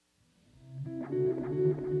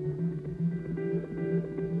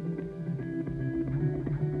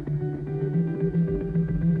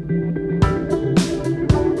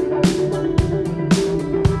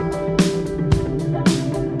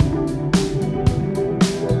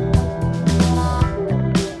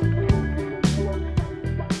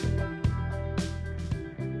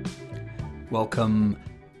Welcome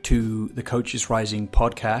to the Coaches Rising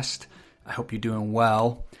podcast. I hope you're doing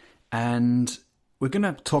well. And we're going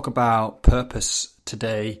to talk about purpose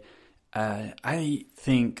today. I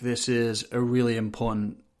think this is a really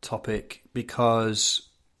important topic because,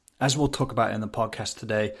 as we'll talk about in the podcast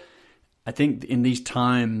today, I think in these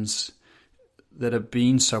times that have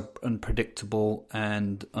been so unpredictable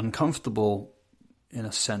and uncomfortable, in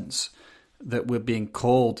a sense, that we're being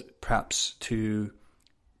called perhaps to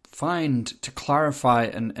clarify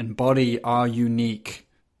and embody our unique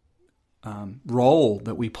role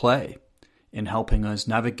that we play in helping us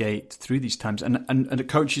navigate through these times. And at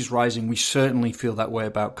Coaches Rising, we certainly feel that way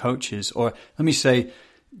about coaches. Or let me say,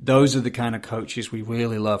 those are the kind of coaches we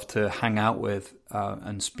really love to hang out with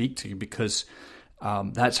and speak to, because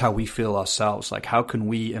that's how we feel ourselves. Like, how can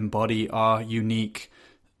we embody our unique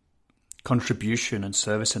contribution and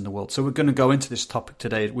service in the world? So we're going to go into this topic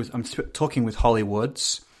today. I'm talking with Holly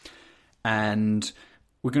Woods, and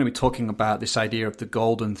we're going to be talking about this idea of the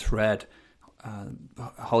golden thread.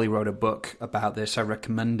 Holly wrote a book about this. I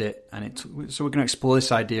recommend it. And so we're going to explore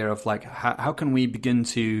this idea of like, how can we begin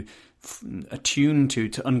to attune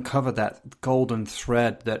to uncover that golden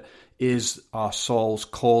thread that is our soul's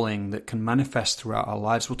calling that can manifest throughout our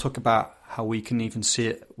lives. We'll talk about how we can even see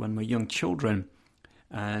it when we're young children.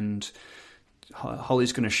 And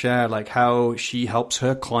Holly's going to share like how she helps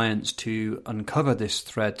her clients to uncover this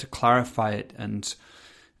thread, to clarify it and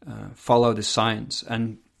follow the science.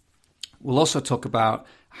 And we'll also talk about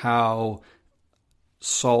how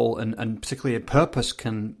soul and particularly a purpose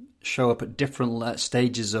can show up at different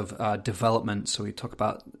stages of development. So we talk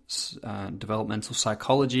about developmental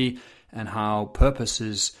psychology and how purpose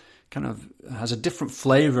is kind of has a different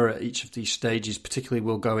flavor at each of these stages. Particularly,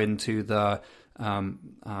 we'll go into the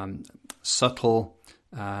subtle,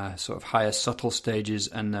 sort of higher subtle stages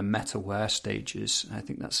and the meta-aware stages. I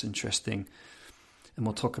think that's interesting. And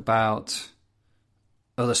we'll talk about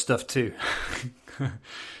other stuff too.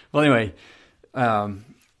 Well, anyway,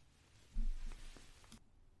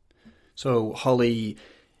 so Holly,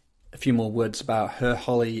 a few more words about her.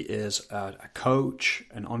 Holly is a coach,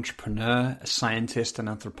 an entrepreneur, a scientist, an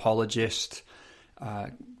anthropologist.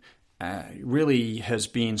 Really has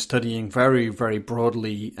been studying very, very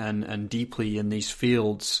broadly and deeply in these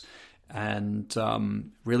fields, and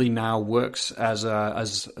really now works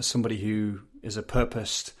as somebody who is a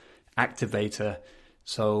purposed activator.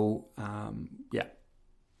 So yeah,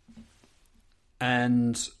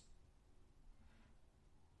 and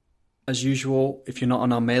as usual, if you're not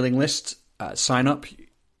on our mailing list, sign up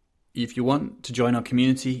if you want to join our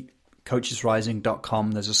community.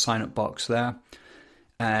 coachesrising.com. There's a sign up box there.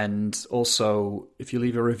 And also, if you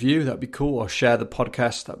leave a review, that'd be cool, or share the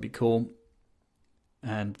podcast, that'd be cool.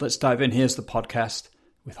 And let's dive in. Here's the podcast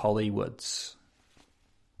with Holly Woods.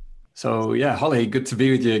 So yeah, Holly, good to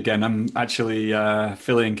be with you again. I'm actually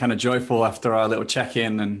feeling kind of joyful after our little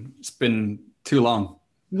check-in, and it's been too long.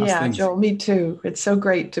 Yeah, Joel, me too. It's so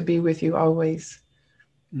great to be with you always.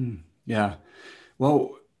 Yeah.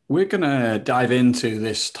 Well, we're going to dive into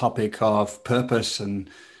this topic of purpose and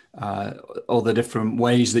all the different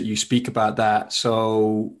ways that you speak about that.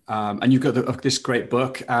 So, and you've got this great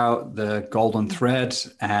book out, The Golden Thread,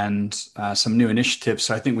 and some new initiatives.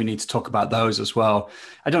 So I think we need to talk about those as well.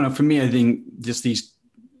 I don't know, for me, I think just these,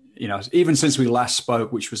 even since we last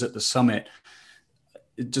spoke, which was at the summit,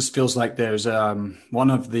 it just feels like there's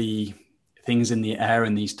one of the things in the air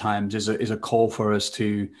in these times is a call for us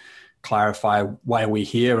to clarify why we're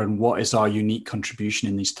here and what is our unique contribution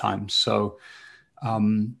in these times. So,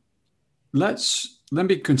 let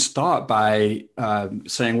me start by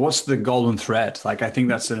saying, what's the golden thread? Like, I think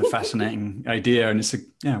that's a fascinating idea. And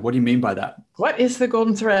what do you mean by that? What is the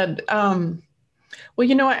golden thread? Well,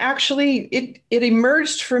 actually, it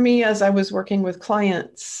emerged for me as I was working with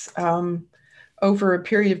clients over a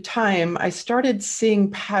period of time. I started seeing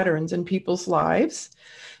patterns in people's lives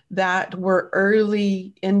that were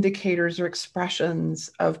early indicators or expressions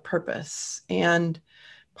of purpose. And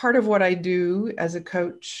part of what I do as a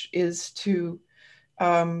coach is to,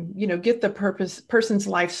 get the person's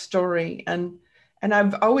life story. And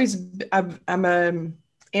I'm an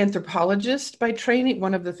anthropologist by training.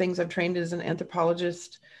 One of the things I've trained as an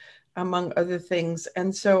anthropologist, among other things.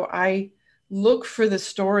 And so I look for the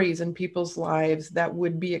stories in people's lives that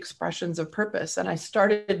would be expressions of purpose. And I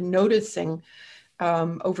started noticing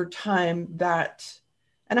over time that,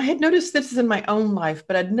 and I had noticed this in my own life,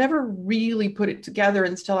 but I'd never really put it together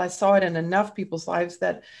until I saw it in enough people's lives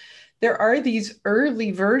that there are these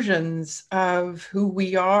early versions of who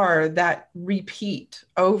we are that repeat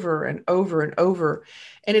over and over and over.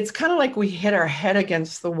 And it's kind of like we hit our head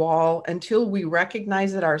against the wall until we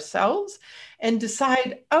recognize it ourselves and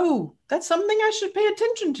decide, oh, that's something I should pay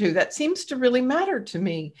attention to. That seems to really matter to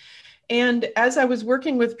me. And as I was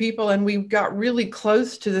working with people and we got really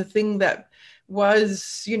close to the thing that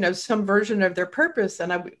was, some version of their purpose,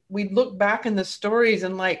 and we'd look back in the stories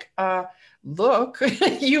and like, look,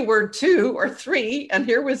 you were 2 or 3, and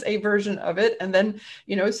here was a version of it. And then,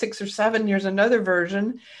 6 or 7, here's another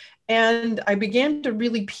version. And I began to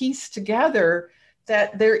really piece together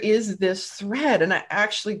that there is this thread. And I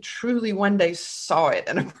actually truly one day saw it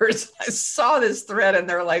in a person. I saw this thread in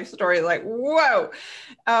their life story, like, whoa.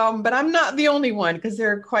 But I'm not the only one, because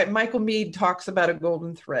Michael Meade talks about a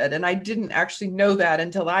golden thread. And I didn't actually know that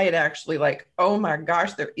until I had actually like, oh my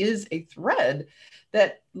gosh, there is a thread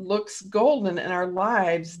that looks golden in our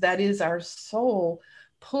lives. That is our soul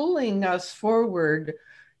pulling us forward,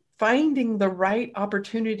 finding the right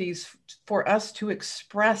opportunities for us to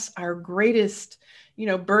express our greatest,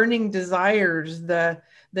 burning desires, the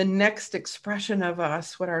next expression of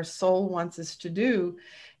us, what our soul wants us to do.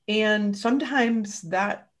 And sometimes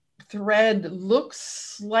that thread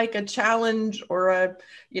looks like a challenge or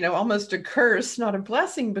almost a curse, not a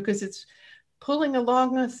blessing, because it's pulling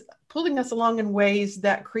us along in ways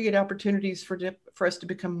that create opportunities for us to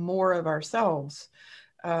become more of ourselves.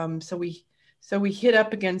 So we hit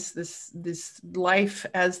up against this life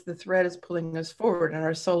as the thread is pulling us forward, and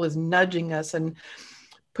our soul is nudging us and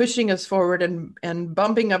pushing us forward and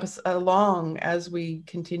bumping us along as we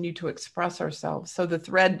continue to express ourselves. So the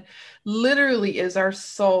thread literally is our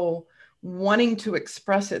soul wanting to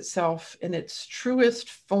express itself in its truest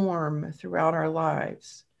form throughout our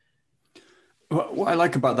lives. What I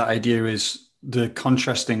like about that idea is the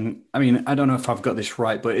contrasting. I mean, I don't know if I've got this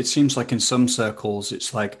right, but it seems like in some circles,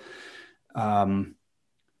 it's like that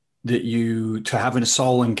to having a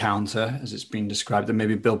soul encounter, as it's been described, and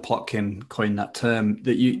maybe Bill Plotkin coined that term,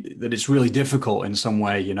 that it's really difficult in some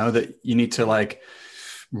way, that you need to like,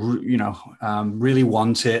 really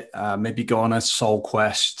want it, maybe go on a soul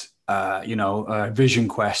quest, a vision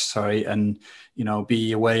quest, sorry, and,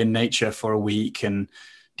 be away in nature for a week and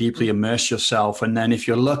deeply immerse yourself. And then if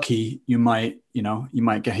you're lucky, you might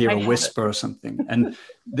hear a whisper or something. And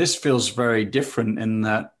this feels very different in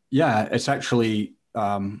that, yeah, it's actually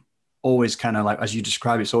always kind of like, as you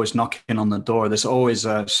describe, it's always knocking on the door. There's always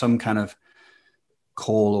some kind of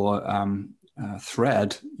call or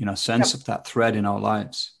thread, sense of that thread in our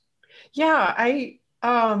lives. Yeah,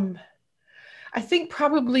 I think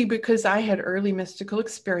probably because I had early mystical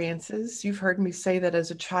experiences. You've heard me say that as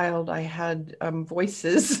a child, I had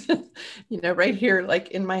voices, right here,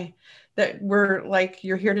 like in my, that were like,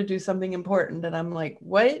 you're here to do something important. And I'm like,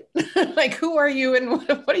 what? Like, who are you? And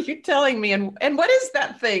what are you telling me? And what is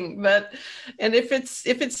that thing? And if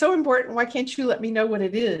it's so important, why can't you let me know what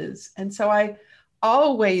it is? And so I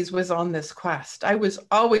always was on this quest. I was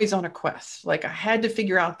always on a quest. Like I had to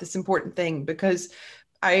figure out this important thing, because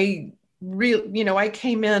I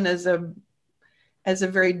came in as a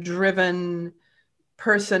very driven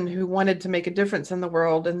person who wanted to make a difference in the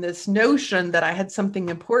world. And this notion that I had something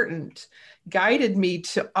important guided me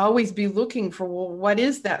to always be looking for, well, what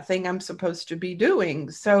is that thing I'm supposed to be doing?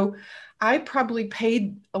 So I probably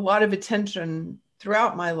paid a lot of attention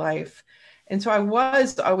throughout my life. And so I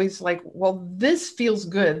was always like, well, this feels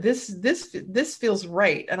good. This feels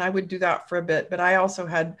right. And I would do that for a bit. But I also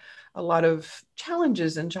had a lot of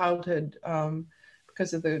challenges in childhood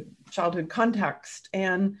because of the childhood context.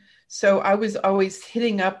 And so I was always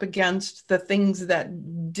hitting up against the things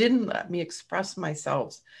that didn't let me express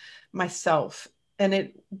myself. And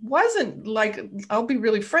it wasn't like, I'll be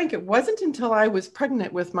really frank, it wasn't until I was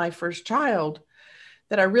pregnant with my first child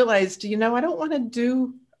that I realized, I don't want to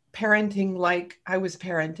do parenting like I was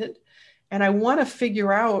parented. And I want to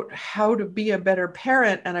figure out how to be a better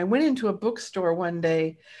parent. And I went into a bookstore one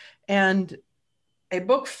day and a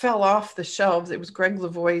book fell off the shelves. It was Greg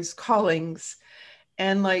Lavoie's Callings.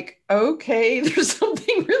 And like, okay, there's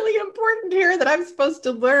something really important here that I'm supposed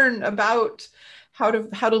to learn about how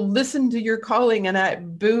to listen to your calling. And I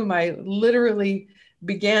literally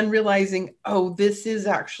began realizing, oh, this is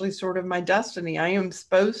actually sort of my destiny. I am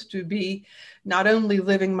supposed to be not only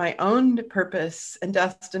living my own purpose and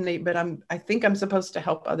destiny, but I think I'm supposed to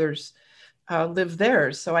help others live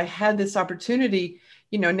theirs. So I had this opportunity,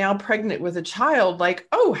 now pregnant with a child, like,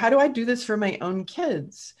 oh, how do I do this for my own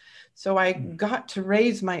kids? So I got to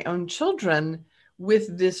raise my own children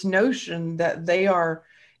with this notion that they are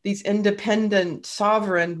these independent,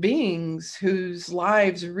 sovereign beings whose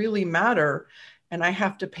lives really matter. and I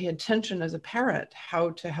have to pay attention as a parent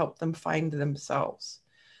how to help them find themselves.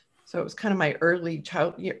 So it was kind of my early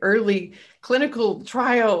clinical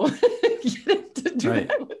trial to do Right.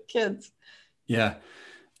 that with kids. Yeah.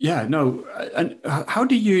 Yeah, no. And how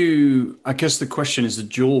do you, I guess the question is a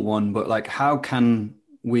dual one, but like, how can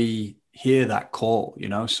we hear that call,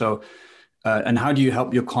 So, and how do you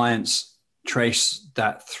help your clients trace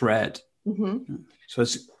that thread? Mm-hmm. So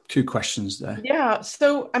it's two questions there. Yeah.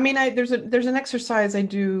 So, I mean, there's an exercise I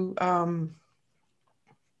do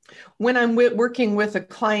when I'm working with a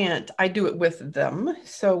client. I do it with them.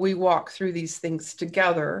 So we walk through these things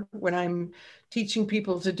together. When I'm teaching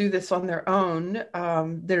people to do this on their own,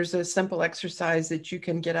 there's a simple exercise that you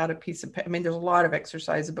can get out a piece of paper. I mean, there's a lot of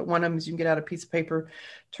exercises, but one of them is you can get out a piece of paper,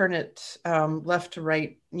 turn it left to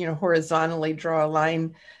right, horizontally, draw a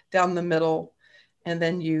line down the middle, and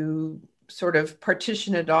then you sort of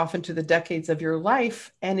partition it off into the decades of your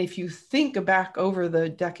life. And if you think back over the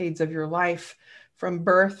decades of your life, from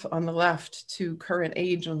birth on the left to current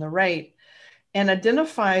age on the right, and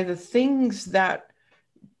identify the things that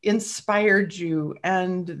inspired you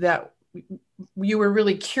and that you were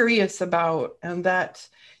really curious about, and that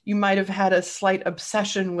you might have had a slight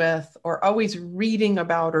obsession with, or always reading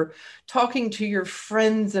about, or talking to your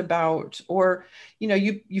friends about, or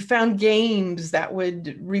you found games that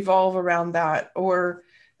would revolve around that, or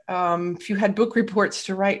if you had book reports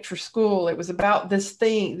to write for school, it was about this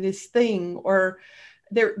thing, or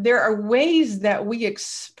there are ways that we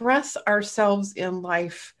express ourselves in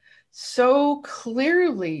life so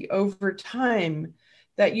clearly over time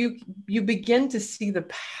that you begin to see the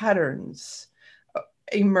patterns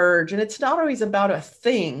emerge. And it's not always about a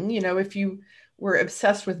thing. If you were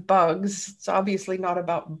obsessed with bugs, it's obviously not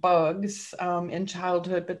about bugs in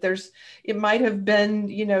childhood, but it might have been,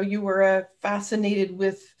 you were fascinated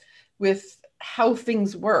with how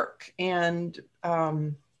things work. And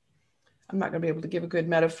I'm not going to be able to give a good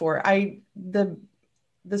metaphor.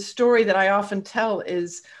 The story that I often tell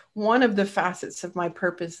is one of the facets of my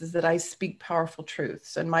purpose is that I speak powerful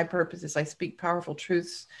truths. And my purpose is I speak powerful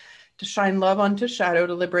truths to shine love onto shadow,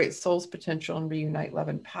 to liberate soul's potential and reunite love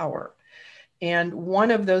and power. And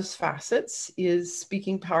one of those facets is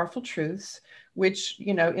speaking powerful truths, which,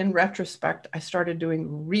 in retrospect, I started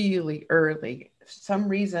doing really early. For some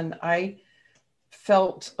reason, I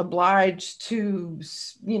felt obliged to,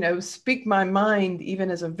 speak my mind,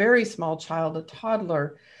 even as a very small child, a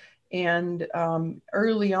toddler. And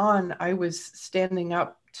early on, I was standing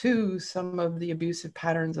up to some of the abusive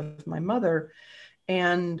patterns of my mother.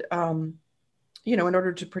 And, in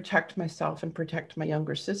order to protect myself and protect my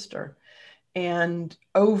younger sister. And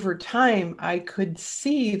over time, I could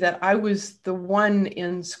see that I was the one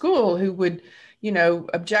in school who would,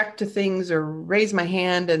 object to things or raise my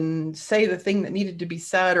hand and say the thing that needed to be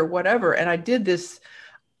said or whatever. And I did this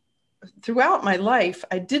throughout my life.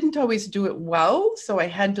 I didn't always do it well. So I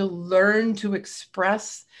had to learn to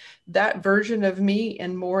express that version of me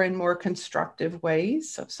in more and more constructive ways.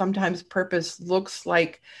 So sometimes purpose looks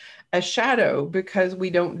like a shadow because we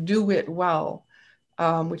don't do it well.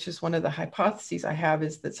 Which is one of the hypotheses I have,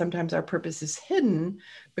 is that sometimes our purpose is hidden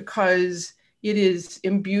because it is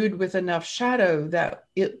imbued with enough shadow that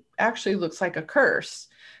it actually looks like a curse.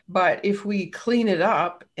 But if we clean it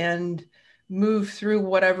up and move through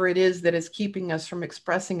whatever it is that is keeping us from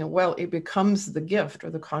expressing it well, it becomes the gift or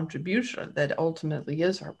the contribution that ultimately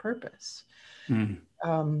is our purpose.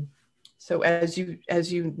 So as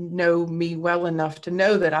you know me well enough to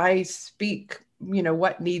know that I speak,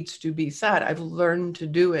 what needs to be said, I've learned to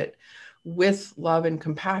do it with love and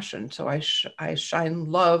compassion. So I shine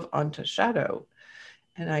love onto shadow.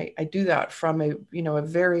 And I do that from a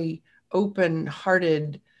very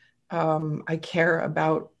open-hearted, I care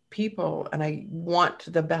about people and I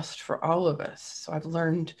want the best for all of us. So I've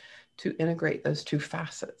learned to integrate those two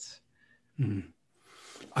facets.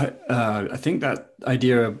 I think that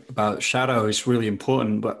idea about shadow is really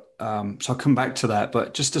important, but so I'll come back to that.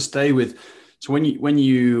 But just to stay with, so when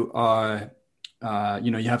you are,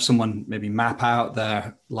 you have someone maybe map out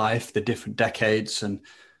their life, the different decades, and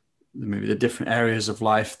maybe the different areas of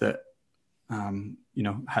life that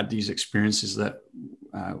had these experiences that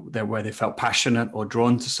where they felt passionate or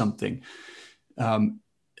drawn to something. And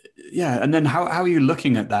then how are you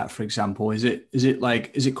looking at that, for example? Is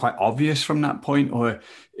it quite obvious from that point, or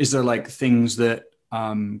is there like things that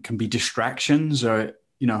can be distractions, or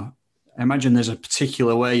I imagine there's a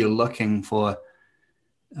particular way you're looking for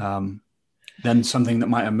then something that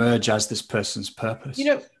might emerge as this person's purpose?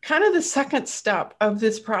 Kind of the second step of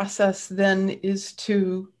this process then is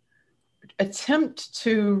to attempt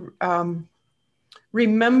to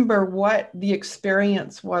remember what the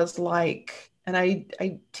experience was like And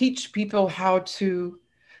I teach people how to,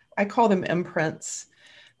 I call them imprints.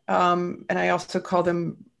 And I also call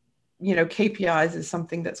them, KPIs is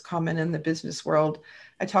something that's common in the business world.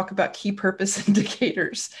 I talk about key purpose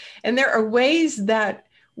indicators. And there are ways that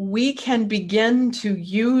we can begin to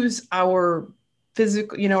use our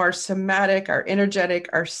physical, our somatic, our energetic,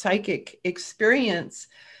 our psychic experience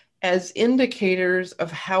as indicators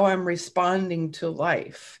of how I'm responding to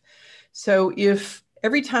life. So if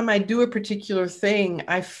every time I do a particular thing,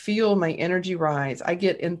 I feel my energy rise, I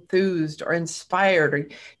get enthused or inspired, or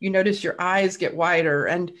you notice your eyes get wider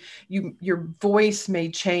and your voice may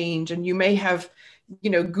change and you may have,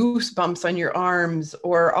 goosebumps on your arms,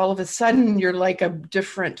 or all of a sudden you're like a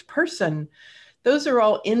different person. Those are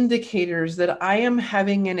all indicators that I am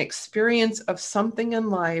having an experience of something in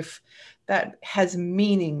life that has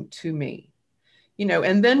meaning to me.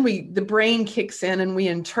 And then the brain kicks in and we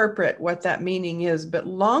interpret what that meaning is. But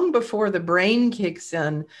long before the brain kicks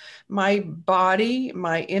in, my body,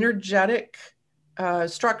 my energetic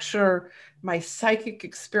structure, my psychic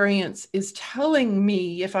experience is telling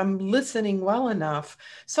me, if I'm listening well enough,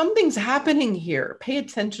 something's happening here. Pay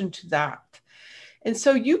attention to that. And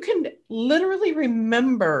so you can literally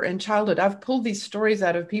remember in childhood. I've pulled these stories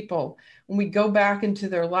out of people when we go back into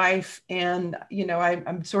their life, and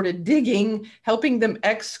I'm sort of digging, helping them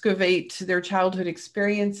excavate their childhood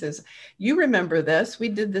experiences. You remember this? We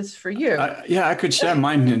did this for you. Yeah, I could share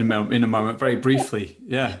mine in a moment, very briefly.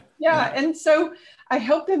 Yeah. And so I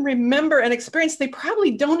help them remember an experience they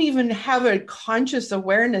probably don't even have a conscious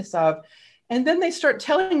awareness of. And then they start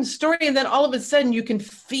telling the story, and then all of a sudden you can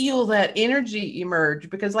feel that energy emerge,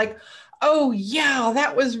 because oh yeah,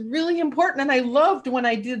 that was really important. And I loved when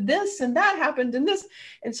I did this and that happened and this.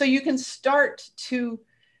 And so you can start to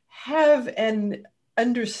have an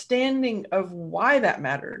understanding of why that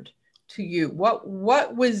mattered to you. What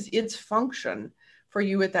was its function for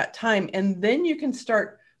you at that time? And then you can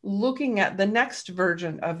start looking at the next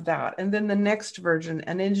version of that, and then the next version.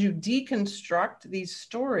 And as you deconstruct these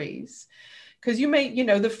stories, because you may,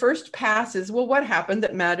 the first pass is, well, what happened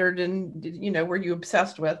that mattered and, were you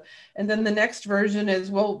obsessed with? And then the next version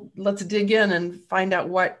is, well, let's dig in and find out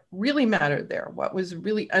what really mattered there, what was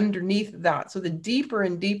really underneath that. So the deeper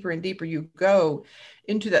and deeper and deeper you go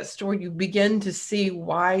into that story, you begin to see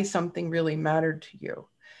why something really mattered to you.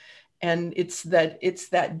 And it's that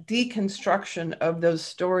deconstruction of those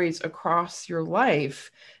stories across your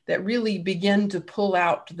life that really begin to pull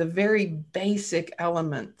out the very basic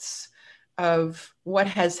elements of what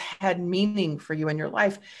has had meaning for you in your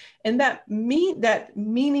life. And that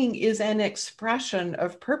meaning is an expression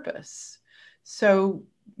of purpose. So,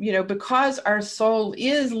 because our soul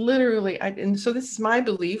is literally, and so this is my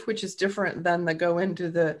belief, which is different than the go into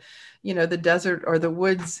the, the desert or the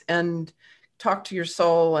woods and talk to your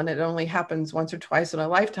soul, and it only happens once or twice in a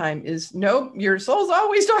lifetime, is nope, your soul's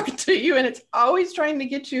always talking to you, and it's always trying to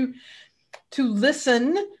get you to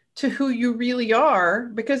listen to who you really are,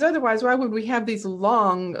 because otherwise, why would we have these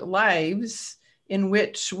long lives in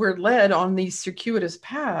which we're led on these circuitous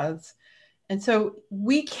paths? And so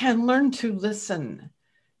we can learn to listen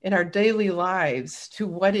in our daily lives to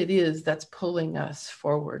what it is that's pulling us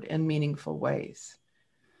forward in meaningful ways.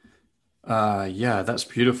 Yeah, that's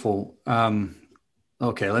beautiful.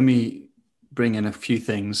 Okay, let me bring in a few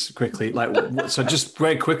things quickly. So just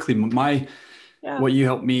very quickly, what you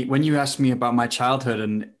helped me when you asked me about my childhood,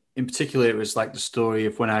 and in particular, it was like the story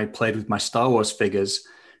of when I played with my Star Wars figures,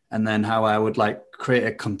 and then how I would create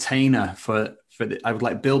a container I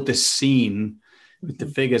would build this scene with the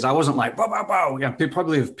figures. I wasn't like, wow, wow, wow. Yeah,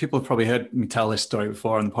 people have probably heard me tell this story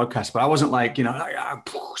before on the podcast, but I wasn't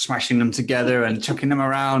smashing them together and chucking them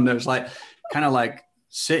around. It was kind of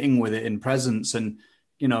sitting with it in presence and,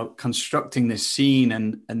 constructing this scene,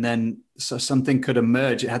 and then so something could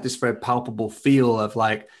emerge. It had this very palpable feel of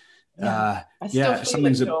I still feel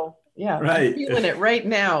it, Joel. Yeah, right. I'm feeling it right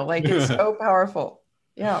now. It's so powerful.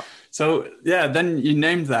 Yeah. So then you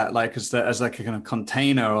named that as a kind of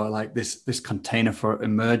container, or this container for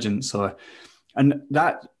emergence, and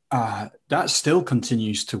that still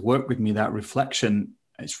continues to work with me. That reflection,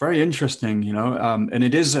 it's very interesting, and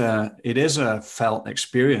it is a felt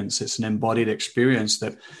experience. It's an embodied experience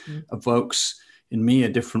that evokes in me a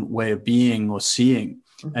different way of being or seeing.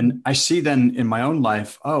 And I see then in my own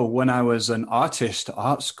life, when I was an artist at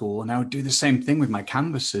art school, and I would do the same thing with my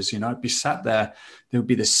canvases, I'd be sat there would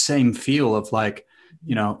be the same feel of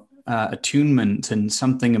attunement and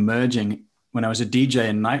something emerging when I was a DJ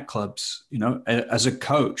in nightclubs, as a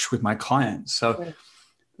coach with my clients. So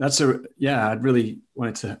I'd really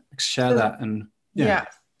wanted to share that. And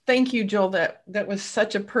thank you, Joel. That was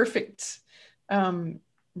such a perfect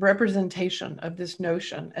representation of this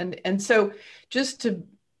notion. And so just to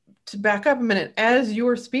back up a minute, as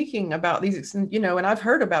you're speaking about these, and I've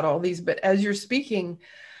heard about all these, but as you're speaking,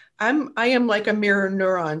 I am like a mirror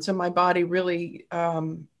neuron. So my body really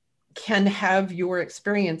can have your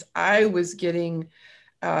experience. I was getting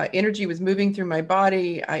energy was moving through my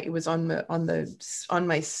body. It was on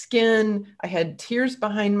my skin. I had tears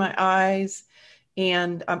behind my eyes,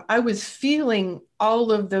 and I was feeling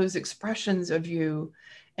all of those expressions of you.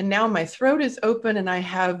 And now my throat is open, and I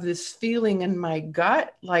have this feeling in my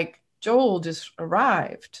gut, like Joel just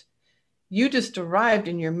arrived. You just arrived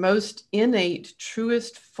in your most innate,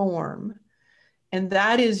 truest form. And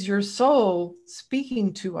that is your soul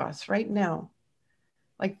speaking to us right now.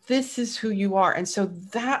 Like, this is who you are. And so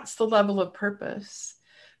that's the level of purpose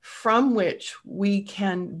from which we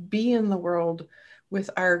can be in the world with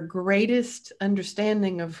our greatest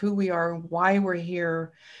understanding of who we are, why we're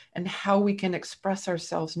here, and how we can express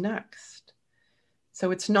ourselves next.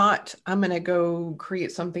 So it's not, I'm going to go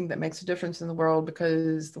create something that makes a difference in the world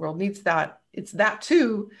because the world needs that. It's that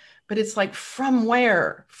too, but it's like, from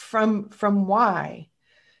where? From why?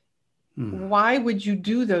 Why would you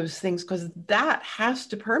do those things? Because that has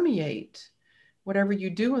to permeate whatever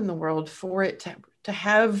you do in the world for it to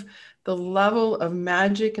have the level of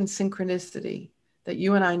magic and synchronicity that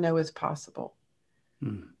you and I know is possible.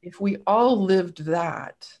 If we all lived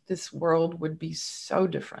that, this world would be so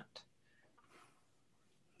different.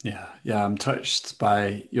 Yeah, I'm touched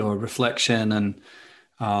by your reflection, and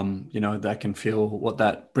I can feel what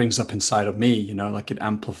that brings up inside of me. Like, it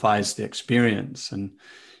amplifies the experience, and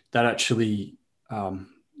that actually,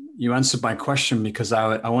 you answered my question, because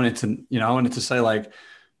I wanted to say, like,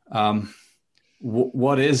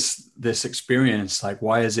 what is this experience? Like,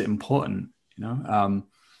 why is it important?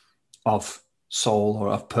 Of soul or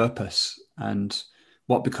of purpose, and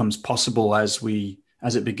what becomes possible as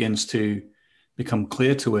it begins to become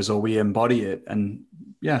clear to us, or we embody it. And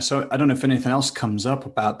so I don't know if anything else comes up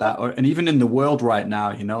about that, and even in the world right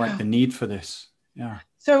now, like the need for this. Yeah.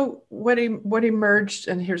 So what emerged,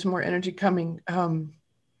 and here's more energy coming.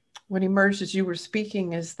 What emerged as you were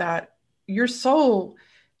speaking is that your soul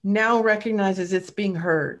now recognizes it's being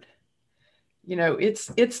heard.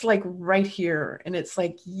 It's like right here, and it's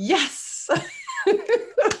like, yes,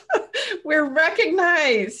 we're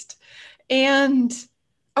recognized. And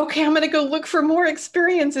okay, I'm going to go look for more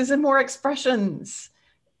experiences and more expressions,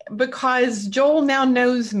 because Joel now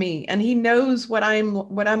knows me, and he knows what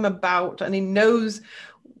I'm about, and he knows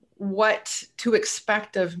what to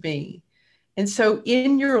expect of me. And so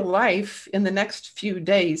in your life, in the next few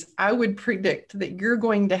days, I would predict that you're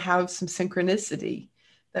going to have some synchronicity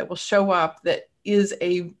that will show up that is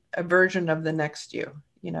a version of the next you.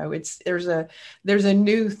 There's a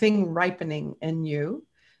new thing ripening in you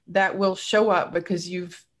that will show up because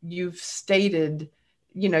you've stated,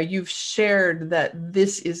 you've shared that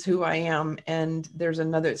this is who I am, and there's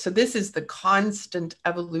another. So this is the constant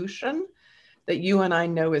evolution that you and I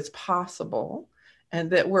know is possible, and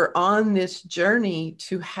that we're on this journey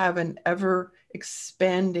to have an ever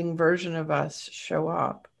expanding version of us show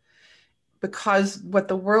up. Because what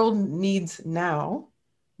the world needs now,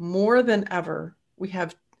 more than ever, we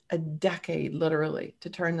have a decade literally to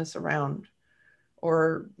turn this around,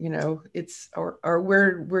 or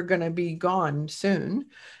we're going to be gone soon.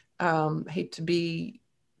 Hate to be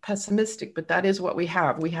pessimistic, but that is what we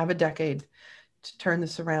have. We have a decade to turn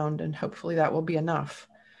this around, and hopefully that will be enough.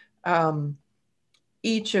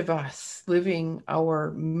 Each of us living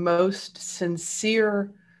our most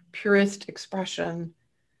sincere, purest expression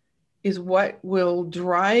is what will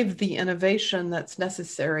drive the innovation that's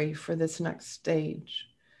necessary for this next stage.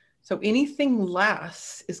 So anything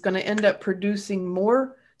less is going to end up producing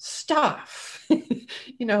more stuff,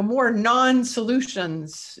 more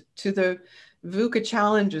non-solutions to the VUCA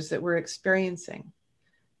challenges that we're experiencing.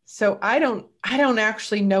 So I don't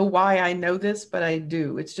actually know why I know this, but I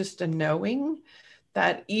do. It's just a knowing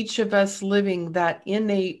that each of us living that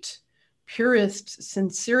innate, purest,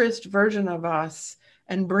 sincerest version of us,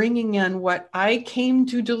 and bringing in what I came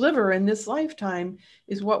to deliver in this lifetime,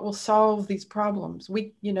 is what will solve these problems.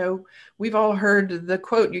 We've all heard the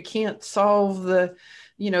quote, you can't solve the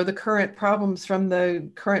current problems from the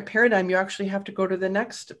current paradigm. You actually have to go to the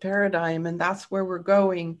next paradigm, and that's where we're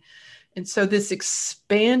going. And so this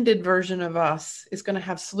expanded version of us is going to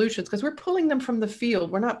have solutions, because we're pulling them from the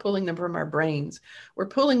field. We're not pulling them from our brains. We're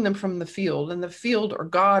pulling them from the field, and the field, or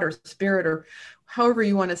God, or spirit, or however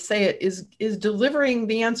you want to say it, is delivering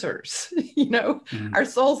the answers. Our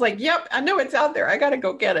soul's like, yep, I know it's out there. I got to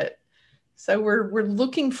go get it. So we're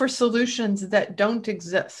looking for solutions that don't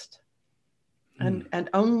exist. And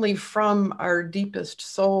only from our deepest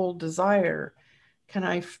soul desire can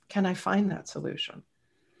I find that solution.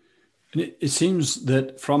 And it seems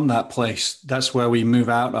that from that place, that's where we move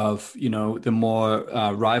out of, the more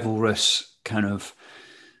rivalrous kind of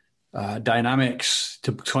dynamics,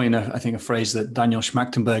 to coin I think a phrase that Daniel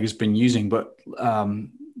Schmachtenberg has been using. But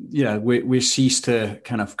we cease to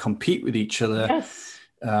kind of compete with each other. Yes.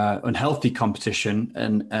 Unhealthy competition,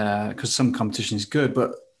 and because some competition is good,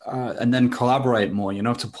 but and then collaborate more,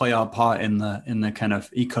 to play our part in the kind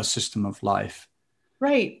of ecosystem of life.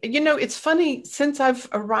 Right. It's funny, since I've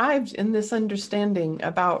arrived in this understanding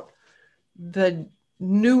about the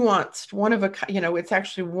nuanced one of a, it's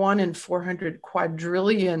actually 1 in 400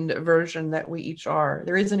 quadrillion version that we each are.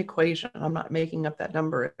 There is an equation. I'm not making up that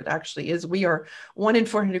number. It actually is. We are 1 in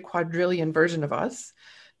 400 quadrillion version of us.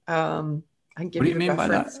 I can give you a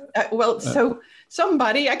reference. So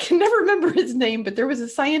somebody, I can never remember his name, but there was a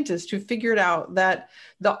scientist who figured out that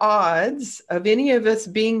the odds of any of us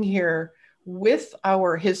being here with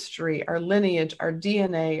our history, our lineage, our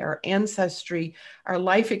DNA, our ancestry, our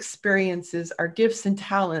life experiences, our gifts and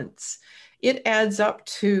talents, it adds up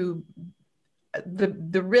to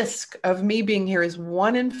the risk of me being here is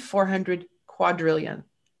 1 in 400 quadrillion.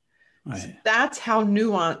 Right. So that's how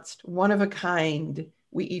nuanced, one of a kind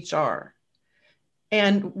we each are.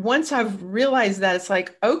 And once I've realized that, it's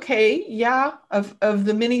like, okay, yeah, of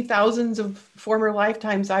the many thousands of former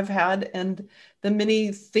lifetimes I've had, and the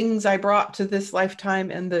many things I brought to this lifetime,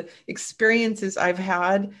 and the experiences I've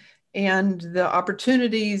had, and the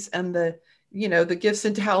opportunities, and the gifts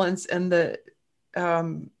and talents, and the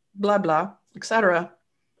blah, blah, etc.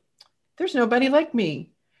 There's nobody like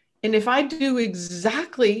me. And if I do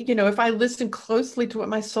exactly, if I listen closely to what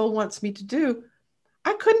my soul wants me to do,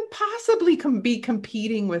 I couldn't possibly be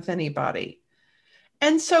competing with anybody.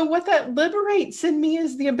 And so what that liberates in me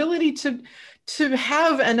is the ability to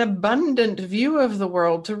have an abundant view of the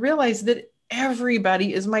world, to realize that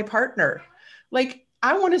everybody is my partner. Like,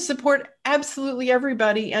 I want to support absolutely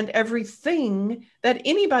everybody and everything that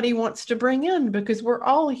anybody wants to bring in, because we're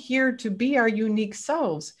all here to be our unique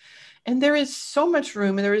selves. And there is so much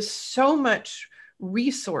room, and there is so much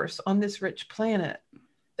resource on this rich planet,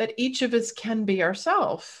 that each of us can be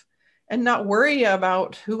ourselves and not worry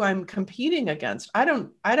about who I'm competing against. I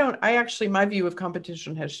actually, my view of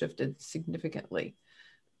competition has shifted significantly.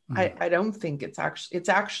 I don't think it's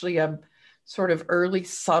actually a sort of early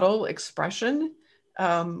subtle expression.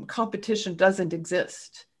 Competition doesn't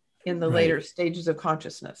exist in the later stages of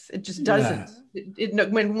consciousness. It just doesn't.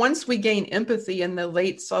 When once we gain empathy in the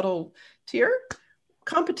late subtle tier,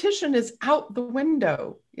 competition is out the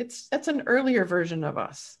window. That's an earlier version of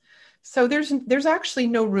us. So there's actually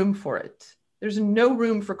no room for it. There's no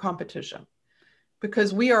room for competition,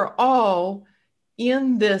 because we are all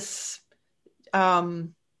in this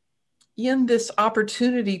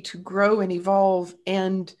opportunity to grow and evolve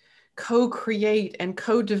and co-create and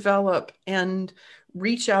co-develop and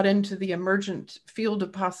reach out into the emergent field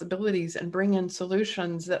of possibilities and bring in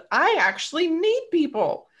solutions that I actually need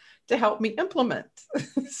people to help me implement.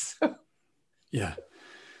 So. Yeah,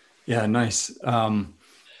 nice.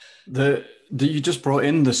 You just brought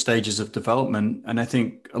in the stages of development, and I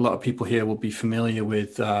think a lot of people here will be familiar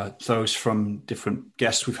with those from different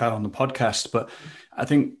guests we've had on the podcast. But I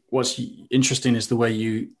think what's interesting is the way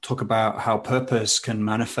you talk about how purpose can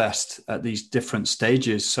manifest at these different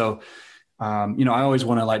stages. So, I always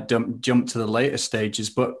want to jump to the later stages,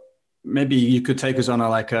 but maybe you could take us on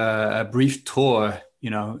a brief tour,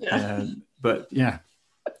 but yeah.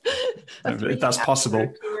 If that's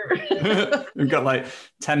possible. We've got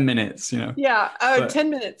 10 minutes, Yeah, 10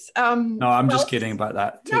 minutes. No, I'm just kidding about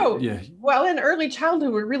that. No, yeah. Well, in early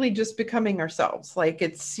childhood, we're really just becoming ourselves.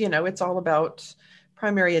 It's all about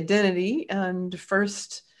primary identity and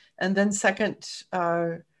first and then second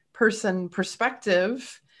person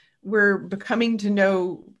perspective. We're becoming to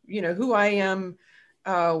know, who I am,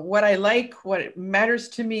 what I like, what matters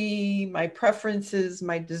to me, my preferences,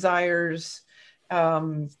 my desires.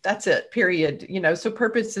 That's it, period. So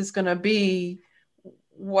purpose is going to be,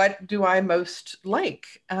 what do I most like?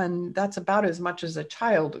 And that's about as much as a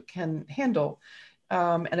child can handle.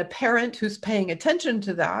 And a parent who's paying attention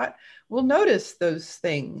to that will notice those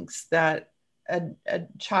things that a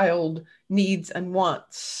child needs and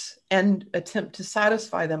wants, and attempt to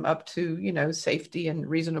satisfy them up to, safety and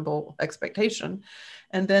reasonable expectation.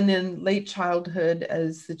 And then in late childhood,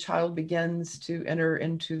 as the child begins to enter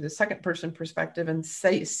into the second person perspective and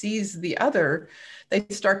sees the other, they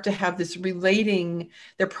start to have this relating,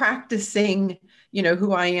 they're practicing,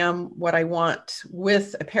 who I am, what I want,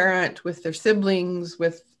 with a parent, with their siblings,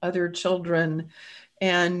 with other children.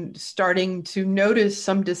 and starting to notice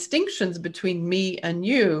some distinctions between me and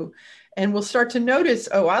you. And we'll start to notice,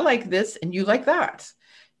 oh, I like this and you like that.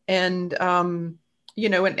 And,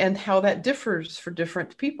 and how that differs for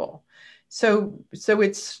different people. So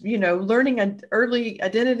it's, learning an early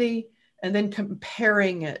identity and then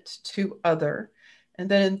comparing it to other. And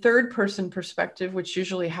then in third person perspective, which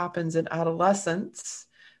usually happens in adolescence,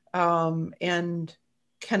 and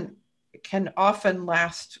can often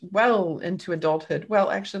last well into adulthood.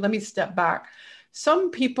 Well, actually, let me step back.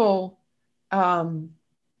 Some people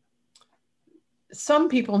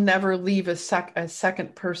never leave a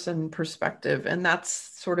second person perspective, and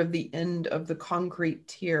that's sort of the end of the concrete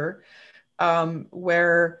tier,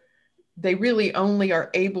 where they really only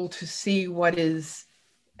are able to see what is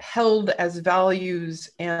held as values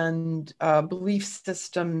and belief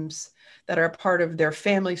systems that are part of their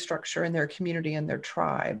family structure and their community and their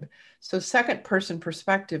tribe. So second person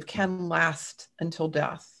perspective can last until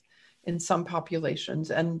death in some populations.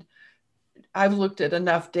 And I've looked at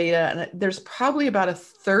enough data, and there's probably about a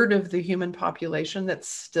third of the human population that's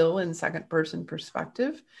still in second person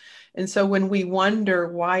perspective. And so when we wonder,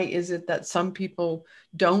 why is it that some people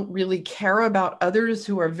don't really care about others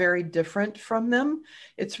who are very different from them?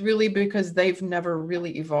 It's really because they've never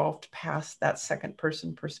really evolved past that second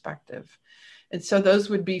person perspective. And so those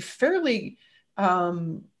would be fairly,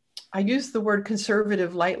 I use the word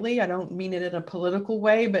conservative lightly. I don't mean it in a political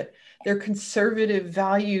way, but they're conservative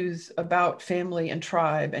values about family and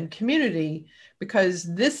tribe and community, because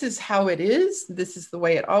this is how it is. This is the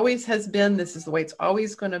way it always has been. This is the way it's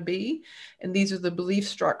always going to be. And these are the belief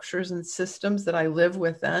structures and systems that I live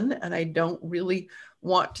within. And I don't really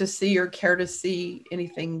want to see or care to see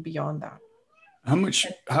anything beyond that.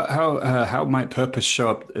 How might purpose show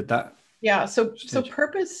up at that? Yeah, so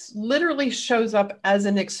purpose literally shows up as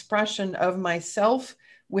an expression of myself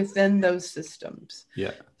within those systems.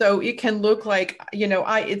 Yeah. So it can look like,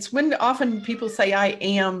 it's when often people say I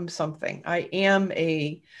am something. I am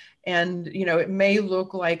and it may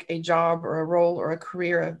look like a job or a role or a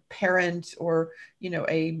career, a parent, or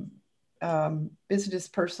a business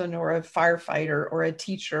person or a firefighter or a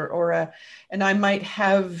teacher and I might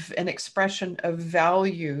have an expression of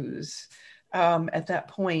values at that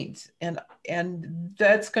point, and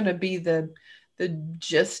that's going to be the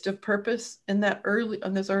gist of purpose in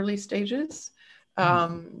those early stages.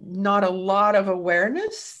 Not a lot of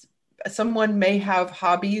awareness. Someone may have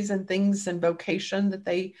hobbies and things and vocation that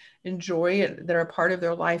they enjoy that are part of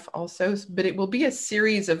their life also, but it will be a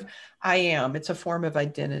series of I am. It's a form of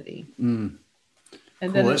identity. And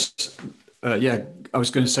cool. Then I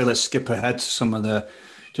was going to say, let's skip ahead to some of the,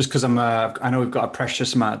 just because I know we've got a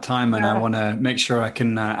precious amount of time, and I want to make sure I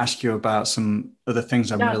can ask you about some other things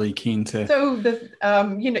I'm really keen to. So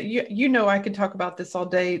I could talk about this all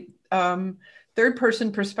day. Third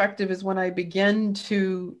person perspective is when I begin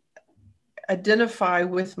to identify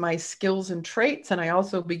with my skills and traits, and I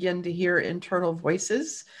also begin to hear internal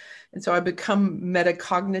voices. And so I become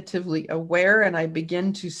metacognitively aware, and I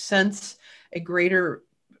begin to sense a greater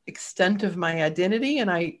extent of my identity, and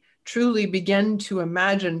I truly begin to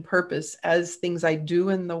imagine purpose as things I do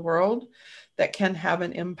in the world that can have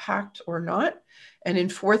an impact or not. And in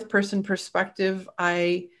fourth person perspective,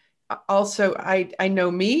 I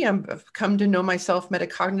know me, I've come to know myself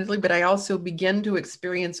metacognitively, but I also begin to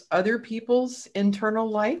experience other people's internal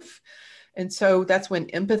life. And so that's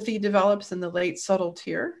when empathy develops in the late subtle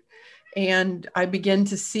tier. And I begin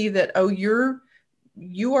to see that, oh,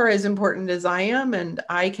 you are as important as I am, and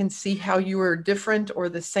I can see how you are different or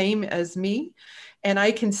the same as me. And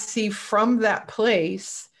I can see from that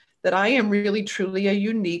place that I am really truly a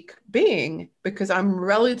unique being because I'm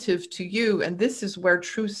relative to you. And this is where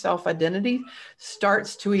true self-identity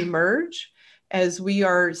starts to emerge, as we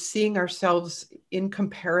are seeing ourselves in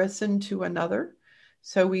comparison to another.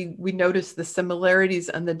 So we notice the similarities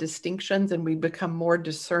and the distinctions, and we become more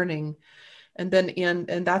discerning. And then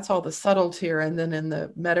and that's all the subtle tier. And then in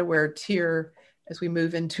the meta-aware tier, as we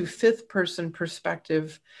move into fifth person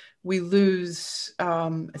perspective, we lose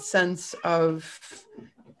a sense of,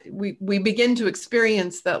 we begin to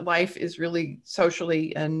experience that life is really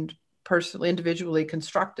socially and personally, individually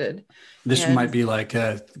constructed. This might be like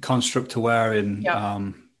a construct aware in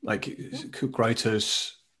like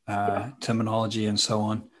Groters terminology and so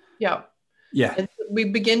on. Yeah. Yeah. And we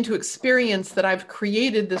begin to experience that I've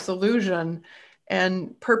created this illusion,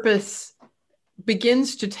 and purpose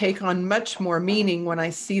begins to take on much more meaning when I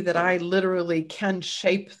see that I literally can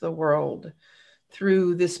shape the world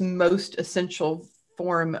through this most essential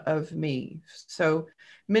form of me. So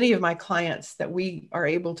many of my clients that we are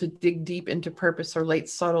able to dig deep into purpose are late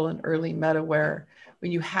subtle and early meta-aware,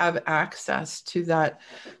 when you have access to that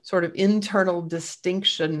sort of internal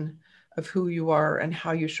distinction of who you are and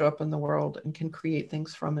how you show up in the world and can create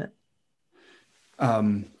things from it.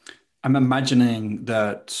 I'm imagining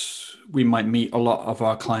that we might meet a lot of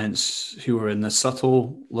our clients who are in the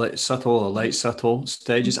subtle or late subtle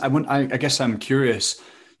stages. I guess I'm curious,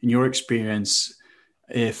 in your experience,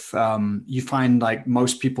 if you find like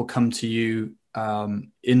most people come to you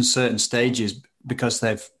in certain stages because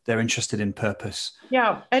they're interested in purpose.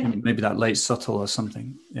 Yeah, and maybe that late subtle or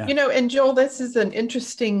something. Yeah. And Joel, this is an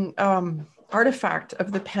interesting artifact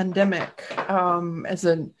of the pandemic. As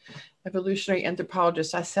an evolutionary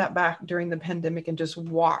anthropologist, I sat back during the pandemic and just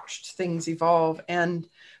watched things evolve. And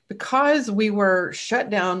because we were shut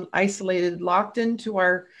down, isolated, locked into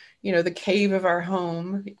our, the cave of our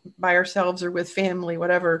home by ourselves or with family,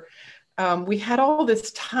 whatever, we had all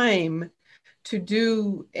this time to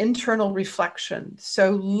do internal reflection.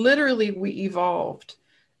 So literally we evolved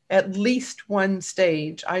at least one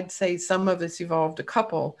stage. I'd say some of us evolved a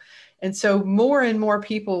couple. And so more and more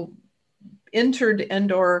people entered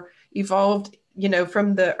and or evolved,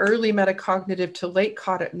 from the early metacognitive to late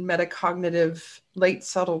metacognitive, late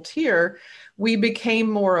subtle tier. We became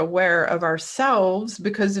more aware of ourselves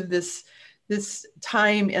because of this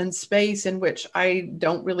time and space in which I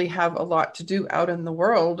don't really have a lot to do out in the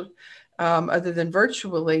world. Other than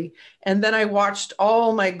virtually. And then I watched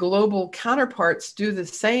all my global counterparts do the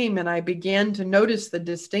same. And I began to notice the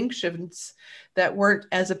distinctions that weren't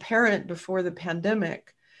as apparent before the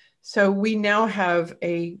pandemic. So we now have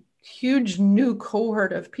a huge new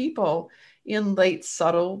cohort of people in late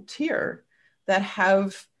subtle tier that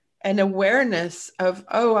have an awareness of,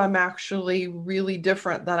 oh, I'm actually really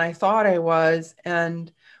different than I thought I was.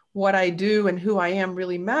 And what I do and who I am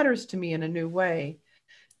really matters to me in a new way.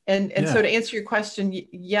 And so to answer your question,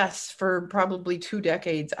 yes, for probably 2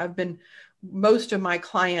 decades, most of my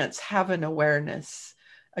clients have an awareness,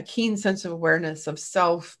 a keen sense of awareness of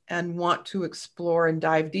self and want to explore and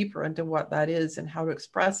dive deeper into what that is and how to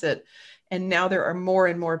express it. And now there are more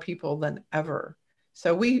and more people than ever.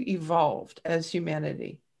 So we evolved as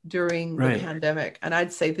humanity during the pandemic. And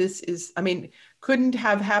I'd say couldn't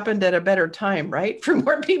have happened at a better time, right? For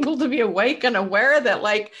more people to be awake and aware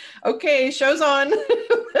that okay, show's on,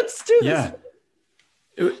 let's do this.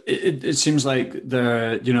 It seems like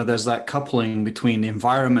there's that coupling between the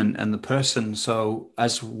environment and the person. So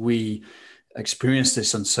as we experience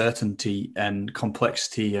this uncertainty and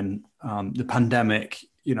complexity and the pandemic,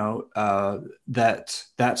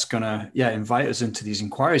 that's gonna invite us into these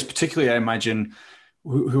inquiries. Particularly, I imagine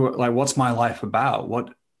who like, what's my life about?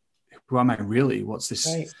 Who am I really? What's this?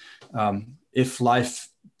 Right. If life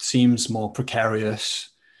seems more precarious,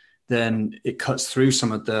 then it cuts through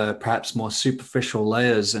some of the perhaps more superficial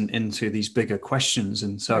layers and into these bigger questions.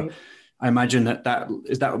 And so I imagine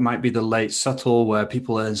that might be the late subtle, where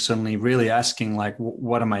people are suddenly really asking, like,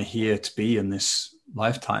 what am I here to be in this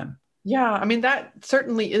lifetime? Yeah, that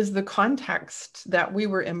certainly is the context that we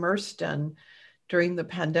were immersed in during the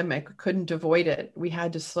pandemic. We couldn't avoid it. We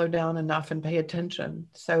had to slow down enough and pay attention.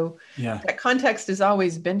 So that context has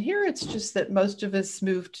always been here. It's just that most of us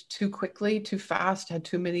moved too quickly, too fast, had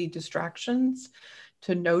too many distractions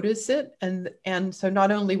to notice it. And so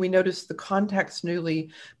not only we noticed the context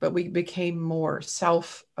newly, but we became more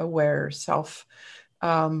self-aware,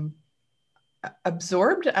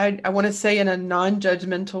 absorbed. I want to say in a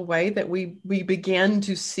non-judgmental way that we began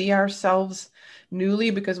to see ourselves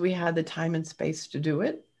newly because we had the time and space to do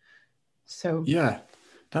it. So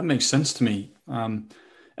that makes sense to me. And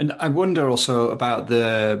I wonder also about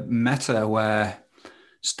the meta-aware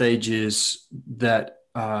stages, that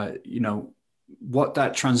what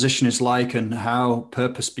that transition is like and how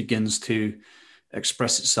purpose begins to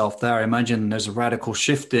express itself there. I imagine there's a radical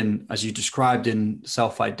shift in, as you described, in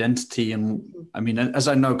self-identity. And as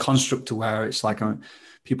I know, construct aware, it's like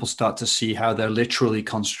people start to see how they're literally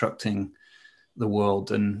constructing the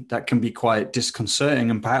world, and that can be quite disconcerting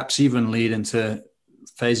and perhaps even lead into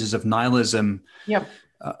phases of nihilism. But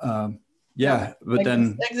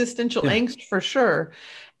then existential angst for sure.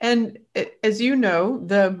 And as you know,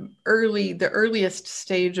 the earliest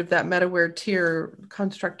stage of that meta-aware tier,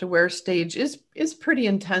 construct aware stage, is pretty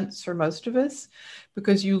intense for most of us,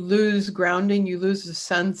 because you lose grounding, you lose a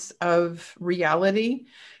sense of reality,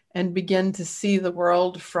 and begin to see the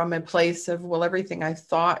world from a place of, well, everything I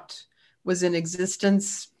thought was in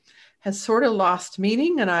existence has sort of lost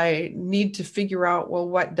meaning, and I need to figure out, well,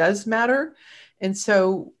 what does matter? And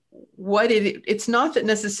so it's not that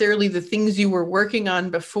necessarily the things you were working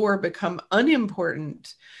on before become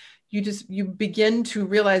unimportant. You begin to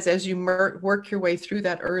realize as you work your way through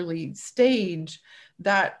that early stage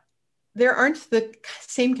that there aren't the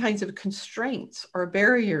same kinds of constraints or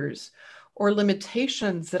barriers or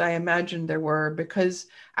limitations that I imagined there were, because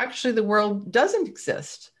actually the world doesn't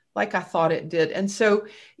exist like I thought it did. And so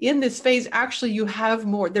in this phase, actually you have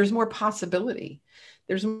more, there's more possibility.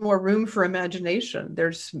 There's more room for imagination.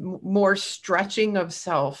 There's more stretching of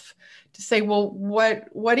self to say, well,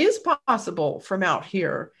 what is possible from out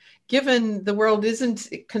here? Given the world isn't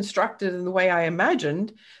constructed in the way I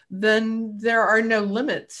imagined, then there are no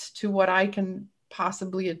limits to what I can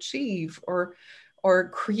possibly achieve or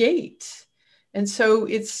create. And so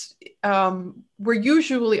it's we're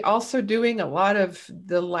usually also doing a lot of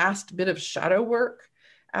the last bit of shadow work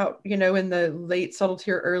out, in the late subtle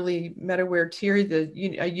tier, early meta-aware tier.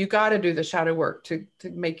 You got to do the shadow work to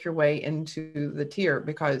make your way into the tier,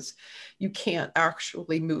 because you can't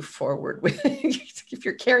actually move forward with if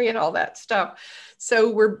you're carrying all that stuff. So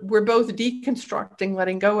we're both deconstructing,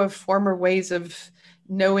 letting go of former ways of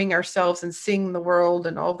knowing ourselves and seeing the world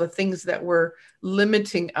and all the things that were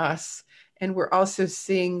limiting us. And we're also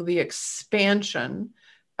seeing the expansion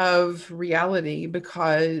of reality,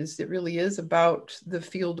 because it really is about the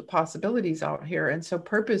field of possibilities out here. And so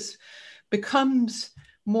purpose becomes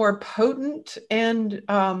more potent and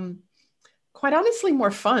quite honestly more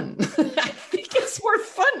fun. I think it's more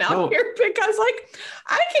fun out here, because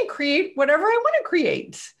I can create whatever I want to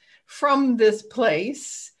create from this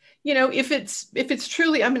place. If it's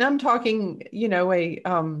truly, I mean, I'm talking,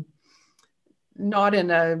 not in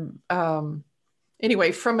a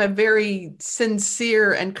anyway, from a very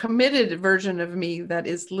sincere and committed version of me that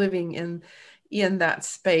is living in that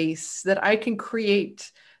space, that I can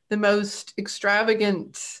create the most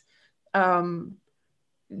extravagant,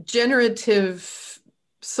 generative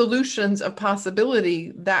solutions of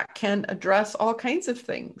possibility that can address all kinds of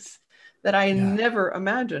things that I never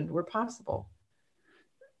imagined were possible.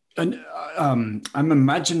 And I'm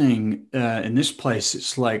imagining in this place,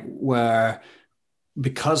 it's like where,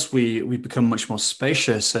 because we become much more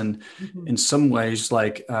spacious and in some ways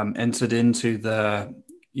entered into the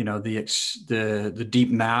deep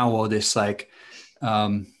now, or this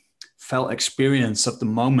felt experience of the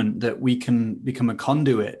moment, that we can become a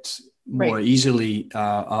conduit more easily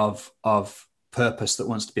of purpose that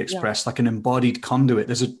wants to be expressed, like an embodied conduit.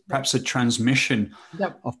 There's perhaps a transmission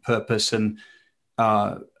of purpose. And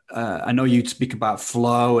I know you speak about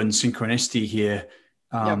flow and synchronicity here.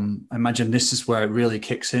 I imagine this is where it really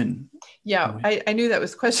kicks in. Yeah, I knew that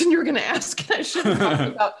was a question you were going to ask. I should have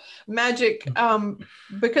talked about magic,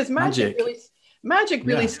 because magic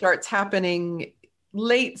really starts happening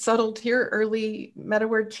late subtle tier, early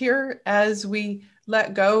meta-aware tier, as we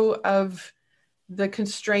let go of the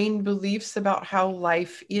constrained beliefs about how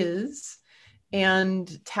life is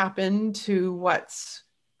and tap into what's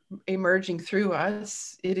emerging through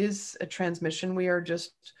us. It is a transmission. We are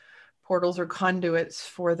just portals or conduits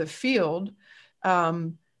for the field,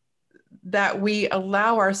 that we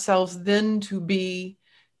allow ourselves then to be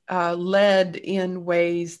led in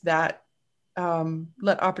ways that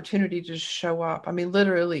let opportunity just show up. I mean,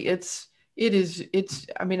 literally, it's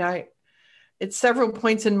at several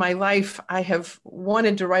points in my life, I have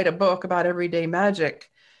wanted to write a book about everyday magic,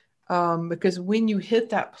 because when you hit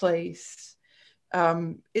that place,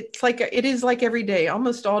 it is like every day,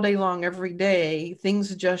 almost all day long, every day,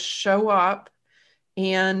 things just show up,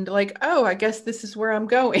 and oh, I guess this is where I'm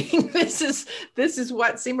going. This is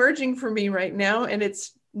what's emerging for me right now, and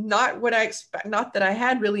it's not what I expect. Not that I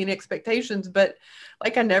had really any expectations, but I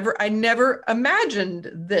never imagined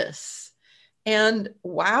this. And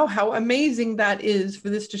wow, how amazing that is for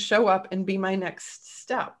this to show up and be my next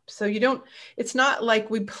step. So it's not like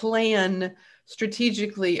we plan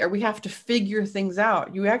strategically or we have to figure things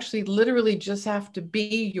out. You actually literally just have to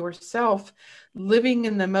be yourself, living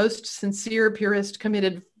in the most sincere, purest,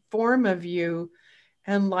 committed form of you,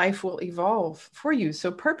 and life will evolve for you.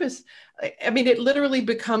 So purpose, I mean, it literally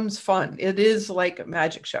becomes fun. It is like a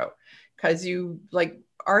magic show, because you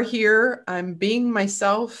are here. I'm being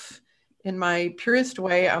myself in my purest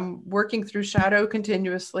way. I'm working through shadow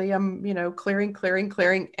continuously. I'm,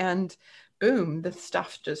 clearing, and boom, the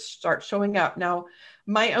stuff just starts showing up. Now,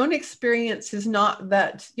 my own experience is not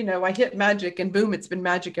that, I hit magic and boom, it's been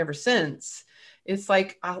magic ever since. It's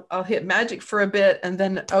like I'll hit magic for a bit, and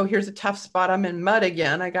then, oh, here's a tough spot. I'm in mud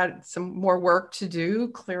again. I got some more work to do,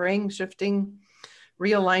 clearing, shifting,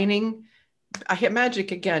 realigning. I hit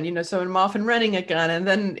magic again, so I'm off and running again. And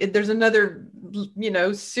then there's another,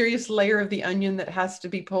 serious layer of the onion that has to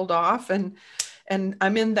be pulled off. And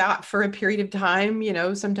I'm in that for a period of time,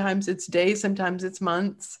 sometimes it's days, sometimes it's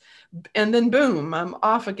months. And then boom, I'm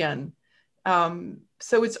off again.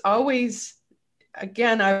 So it's always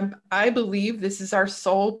again, I believe this is our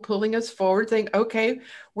soul pulling us forward, saying, okay,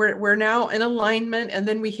 we're now in alignment. And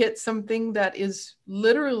then we hit something that is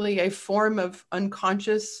literally a form of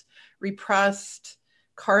unconscious, repressed,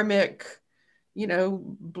 karmic,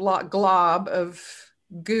 glob of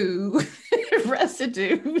goo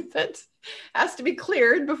residue that has to be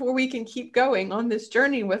cleared before we can keep going on this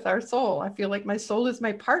journey with our soul. I feel like my soul is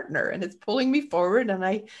my partner and it's pulling me forward, and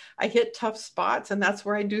I hit tough spots, and that's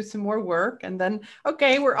where I do some more work, and then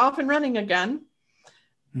okay, we're off and running again.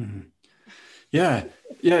 Mm-hmm. Yeah,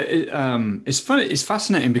 yeah. It's funny. It's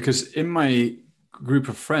fascinating because in my group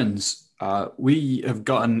of friends, we have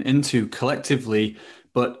gotten into collectively,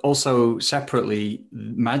 but also separately,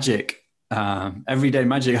 magic, everyday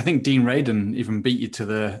magic. I think Dean Radin even beat you to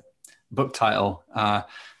the book title.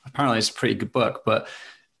 Apparently, it's a pretty good book, but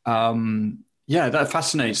yeah, that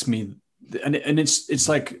fascinates me, and it's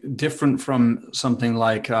like different from something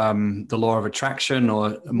like the law of attraction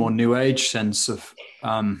or a more new age sense of.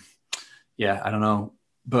 Yeah, I don't know,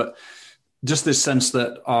 but just this sense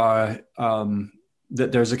that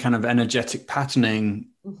that there's a kind of energetic patterning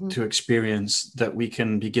to experience that we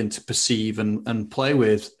can begin to perceive and play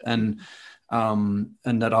with, and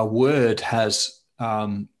that our word has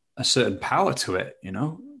a certain power to it,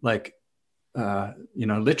 like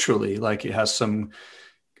literally, like it has some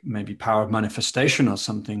maybe power of manifestation or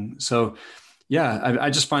something. So yeah, I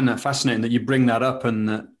just find that fascinating that you bring that up, and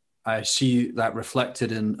that I see that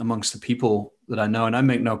reflected in amongst the people that I know. And I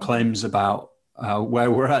make no claims about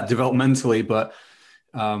where we're at developmentally, but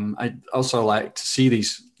I also like to see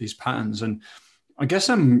these patterns. And I guess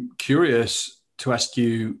I'm curious to ask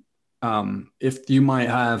you if you might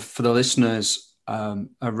have for the listeners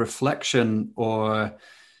a reflection or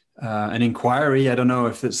an inquiry. I don't know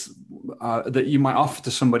if it's that you might offer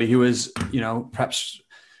to somebody who is, perhaps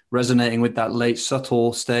resonating with that late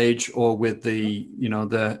subtle stage, or with the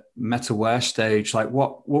the meta-aware stage. Like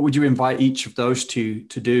what would you invite each of those to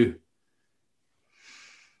do?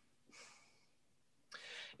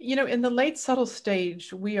 In the late subtle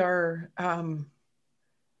stage, we've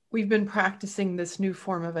been practicing this new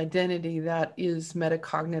form of identity that is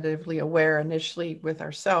metacognitively aware, initially with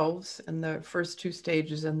ourselves in the first two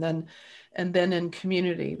stages, and then in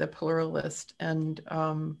community, the pluralist, and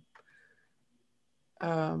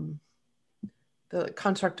the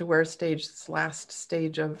construct aware stage, this last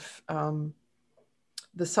stage of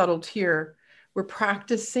the subtle tier. We're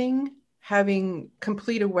practicing having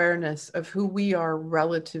complete awareness of who we are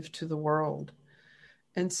relative to the world.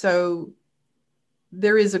 And so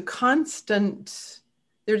there is a constant,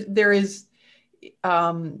 there's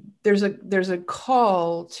a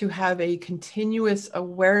call to have a continuous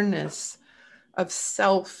awareness of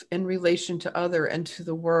self in relation to other and to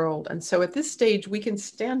the world. And so at this stage, we can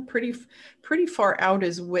stand pretty far out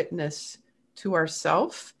as witness to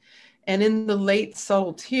ourself. And in the late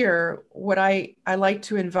subtle tier, what I like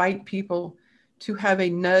to invite people to have a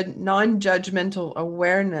non-judgmental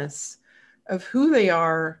awareness of who they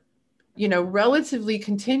are, relatively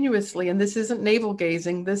continuously. And this isn't navel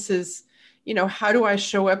gazing. This is, how do I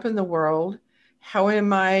show up in the world? How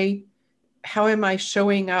am I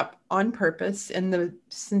showing up on purpose in the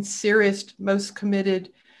sincerest, most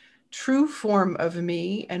committed, true form of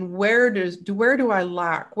me? And where do I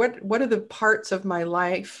lack? What are the parts of my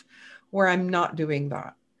life where I'm not doing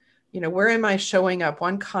that? Where am I showing up?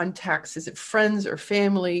 One context, is it friends or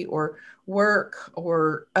family or work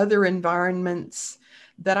or other environments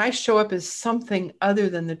that I show up as something other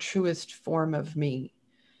than the truest form of me?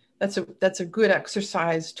 That's a good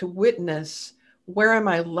exercise to witness. Where am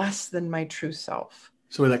I less than my true self?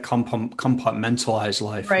 So with that compartmentalized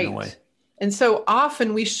life, right. In a way. And so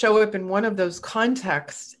often we show up in one of those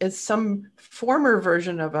contexts as some former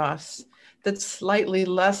version of us that's slightly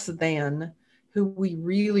less than who we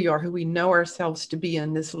really are, who we know ourselves to be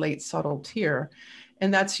in this late subtle tier.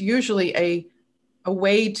 And that's usually a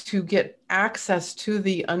way to get access to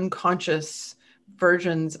the unconscious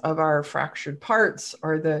versions of our fractured parts,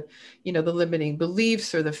 or the limiting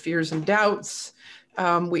beliefs or the fears and doubts.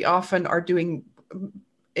 We often are doing,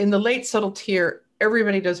 in the late subtle tier,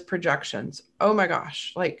 everybody does projections. Oh my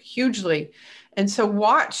gosh, like hugely. And so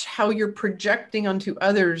watch how you're projecting onto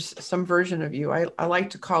others some version of you. I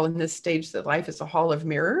like to call in this stage that life is a hall of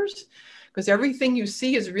mirrors, because everything you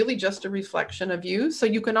see is really just a reflection of you. So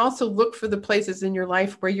you can also look for the places in your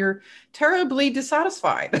life where you're terribly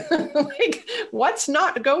dissatisfied. Like, what's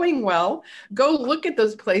not going well? Go look at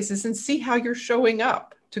those places and see how you're showing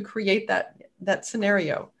up to create that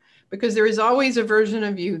scenario. Because there is always a version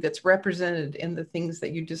of you that's represented in the things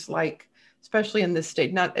that you dislike, especially in this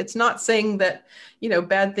state. It's not saying that,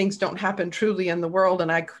 bad things don't happen truly in the world, and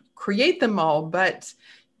I create them all, but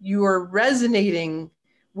you are resonating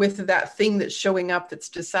with that thing that's showing up that's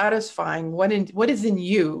dissatisfying. What is in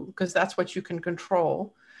you, because that's what you can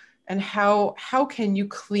control, and how can you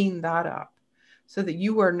clean that up so that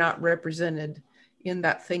you are not represented in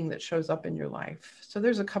that thing that shows up in your life. So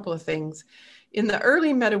there's a couple of things. In the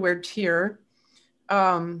early MetaWare tier,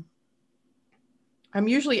 I'm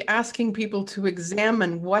usually asking people to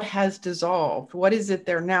examine what has dissolved. What is it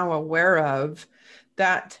they're now aware of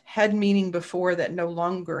that had meaning before that no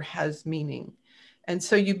longer has meaning? And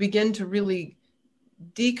so you begin to really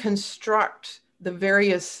deconstruct the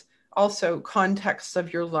various also contexts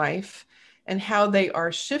of your life and how they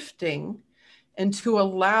are shifting, and to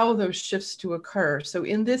allow those shifts to occur. So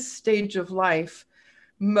in this stage of life,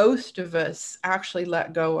 most of us actually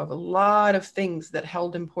let go of a lot of things that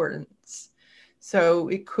held importance. So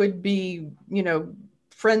it could be,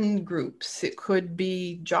 friend groups, it could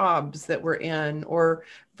be jobs that we're in, or,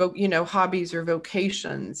 hobbies or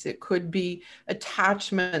vocations. It could be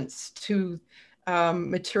attachments to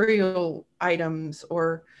material items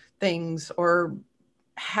or things, or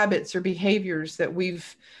habits or behaviors that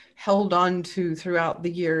we've held on to throughout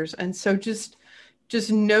the years. And so just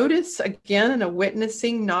notice again, in a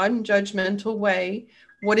witnessing, non-judgmental way,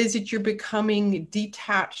 what is it you're becoming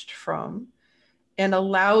detached from, and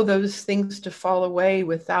allow those things to fall away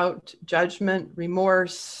without judgment,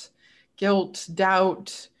 remorse, guilt,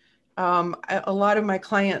 doubt. A lot of my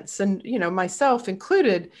clients, and myself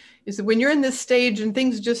included, is that when you're in this stage and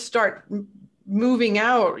things just start moving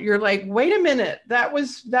out, you're like, wait a minute, that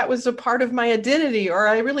was a part of my identity, or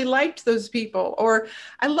I really liked those people, or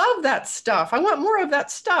I love that stuff, I want more of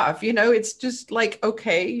that stuff. It's just like,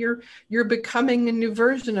 okay, you're becoming a new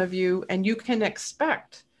version of you, and you can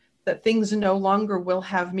expect that things no longer will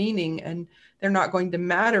have meaning, and they're not going to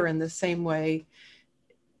matter in the same way.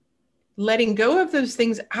 Letting go of those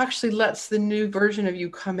things actually lets the new version of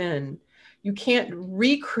you come in. You can't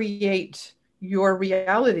recreate your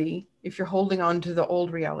reality if you're holding on to the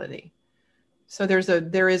old reality. So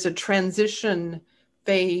there is a transition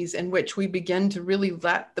phase in which we begin to really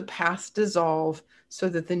let the past dissolve so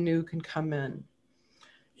that the new can come in.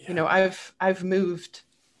 Yeah. I've moved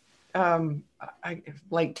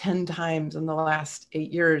like 10 times in the last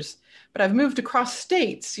 8 years, but I've moved across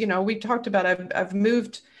states. We talked about, I've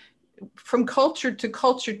moved from culture to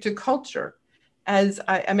culture to culture. As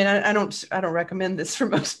I don't recommend this for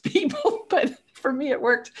most people, but for me it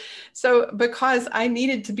worked. So because I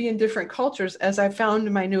needed to be in different cultures as I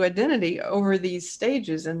found my new identity over these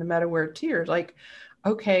stages in the MetaWare tier, like,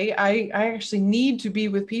 okay, I actually need to be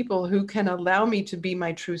with people who can allow me to be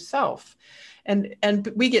my true self.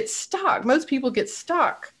 And we get stuck. Most people get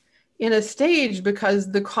stuck in a stage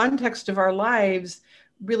because the context of our lives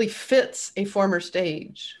really fits a former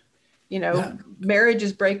stage. Yeah.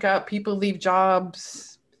 Marriages break up, people leave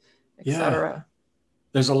jobs, etc. Yeah.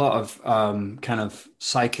 There's a lot of kind of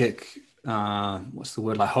psychic, what's the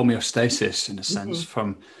word, like homeostasis in a sense.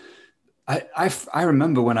 From I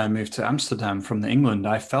remember when I moved to Amsterdam from England,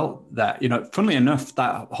 I felt that, funnily enough,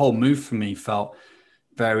 that whole move for me felt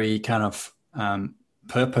very kind of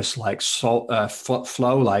purpose, like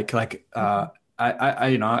flow, like I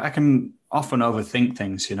can often overthink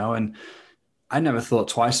things, and I never thought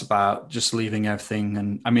twice about just leaving everything.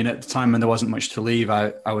 And I mean, at the time when there wasn't much to leave,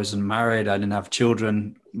 I wasn't married, I didn't have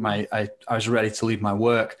children. I was ready to leave my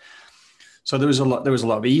work. So there was a lot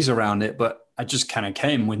of ease around it, but I just kind of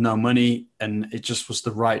came with no money, and it just was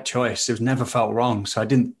the right choice. It was never felt wrong. So I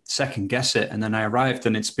didn't second guess it. And then I arrived,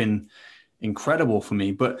 and it's been incredible for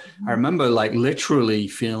me. But I remember like literally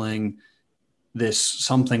feeling this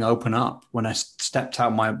something open up when I stepped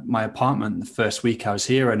out my apartment the first week I was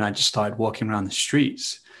here, and I just started walking around the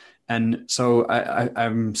streets. And so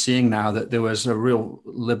I'm seeing now that there was a real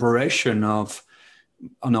liberation of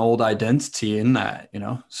an old identity in that,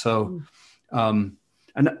 So, and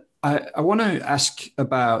I want to ask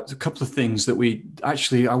about a couple of things that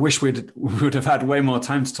I wish we would have had way more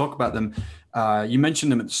time to talk about them. You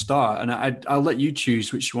mentioned them at the start, and I'll let you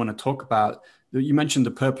choose which you want to talk about. You mentioned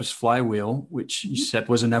the purpose flywheel, which you said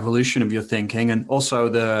was an evolution of your thinking, and also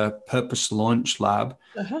the purpose launch lab.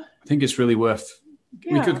 I think it's really worth,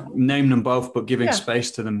 we could name them both, but giving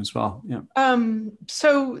space to them as well. Yeah.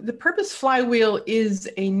 So the purpose flywheel is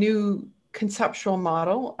a new conceptual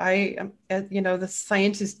model. I am, the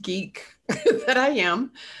scientist geek that I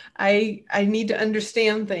am, I need to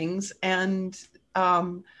understand things. And,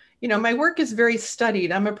 my work is very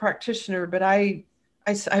studied. I'm a practitioner, but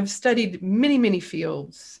I've studied many, many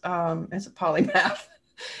fields as a polymath.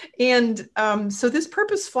 And so this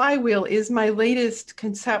purpose flywheel is my latest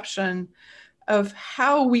conception of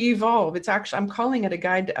how we evolve. It's actually, I'm calling it a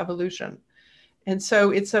guide to evolution. And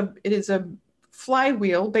so it is a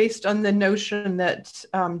flywheel based on the notion that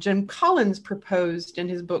Jim Collins proposed in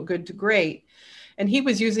his book, Good to Great. And he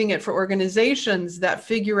was using it for organizations that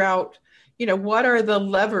figure out, what are the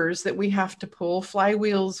levers that we have to pull.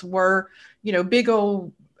 Flywheels were, big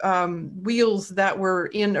old wheels that were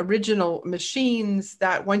in original machines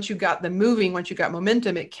that once you got them moving, once you got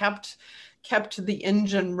momentum, it kept the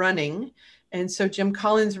engine running. And so Jim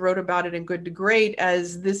Collins wrote about it in Good to Great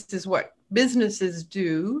as this is what businesses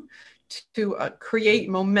do to create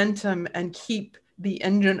momentum and keep the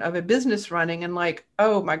engine of a business running. And like,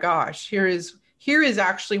 oh my gosh, here is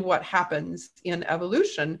actually what happens in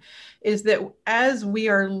evolution, is that as we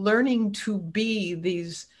are learning to be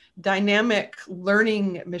these dynamic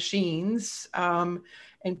learning machines,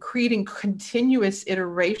 and creating continuous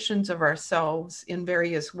iterations of ourselves in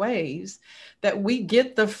various ways, that we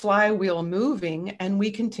get the flywheel moving and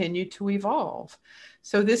we continue to evolve.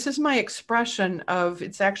 So this is my expression of,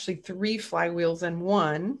 it's actually 3 flywheels in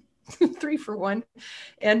one, 3 for 1.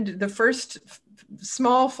 And the first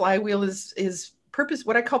small flywheel is purpose,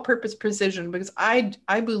 what I call purpose precision, because I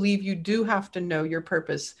believe you do have to know your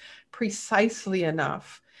purpose precisely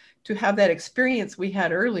enough to have that experience we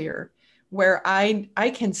had earlier, where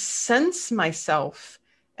I can sense myself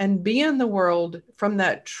and be in the world from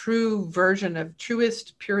that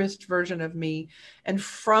truest, purest version of me. And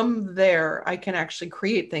from there, I can actually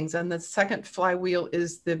create things. And the second flywheel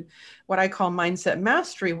is what I call mindset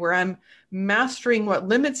mastery, where I'm mastering what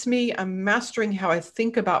limits me. I'm mastering how I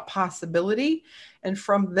think about possibility. And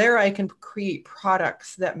from there, I can create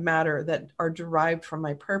products that matter, that are derived from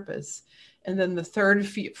my purpose. And then the third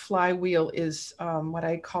flywheel is what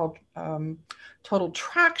I call total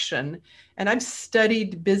traction. And I've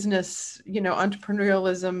studied business,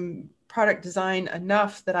 entrepreneurialism, product design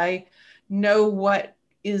enough that I know what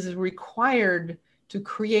is required to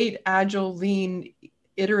create agile, lean,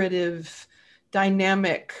 iterative,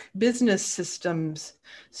 dynamic business systems.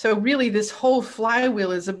 So really this whole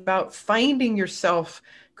flywheel is about finding yourself,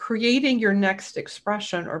 creating your next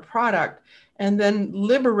expression or product, and then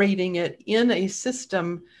liberating it in a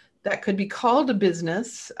system that could be called a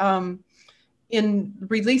business, in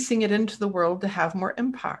releasing it into the world to have more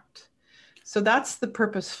impact. So that's the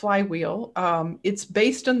purpose flywheel. It's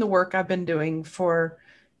based on the work I've been doing for,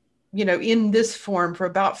 in this form for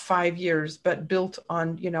about 5 years, but built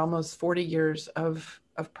on, almost 40 years of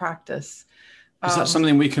practice. Is that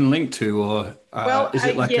something we can link to, or is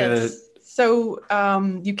it like yes. So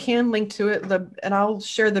you can link to it, and I'll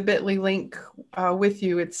share the bit.ly link with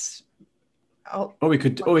you. Or we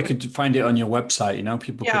could find it on your website.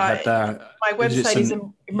 People could head there. My website is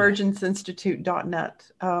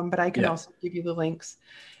emergenceinstitute.net, but I can also give you the links.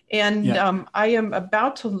 And I am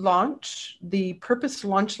about to launch the Purpose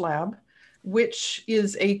Launch Lab, which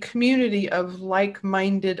is a community of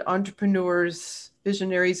like-minded entrepreneurs,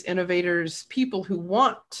 visionaries, innovators, people who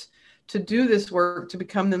want to do this work, to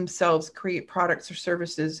become themselves, create products or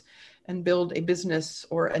services, and build a business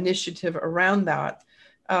or initiative around that,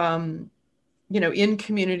 in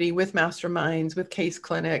community with masterminds, with case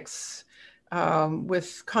clinics,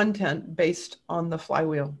 with content based on the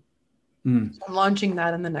flywheel. So I'm launching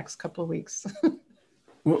that in the next couple of weeks.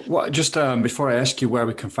 Just before I ask you where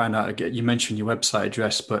we can find out, you mentioned your website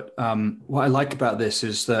address, but what I like about this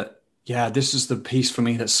is that, this is the piece for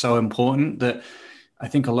me that's so important, that I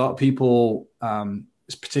think a lot of people,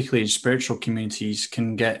 particularly in spiritual communities,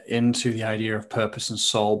 can get into the idea of purpose and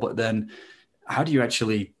soul, but then how do you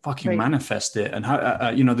actually fucking manifest it? And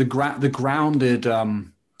how, the grounded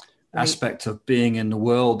aspect of being in the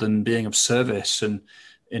world and being of service and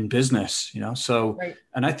in business, so,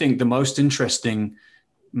 and I think the most interesting,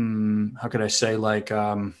 how could I say,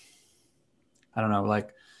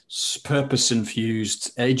 purpose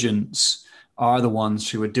infused agents are the ones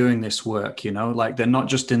who are doing this work, they're not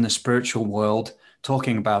just in the spiritual world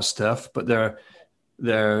talking about stuff, but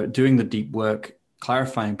they're doing the deep work,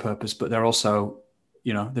 clarifying purpose, but they're also,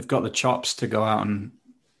 they've got the chops to go out and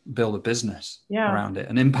build a business around it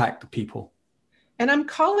and impact the people. And I'm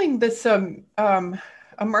calling this a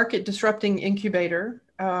market disrupting incubator.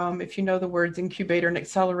 If you know the words incubator and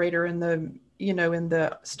accelerator in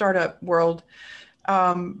the startup world,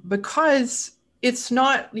 because it's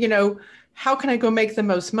not, how can I go make the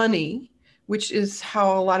most money, which is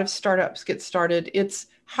how a lot of startups get started. It's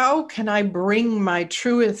how can I bring my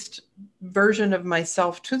truest version of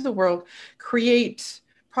myself to the world, create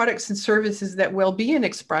products and services that will be an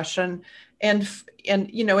expression, and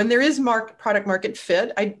there is product market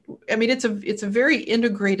fit. I mean, it's a very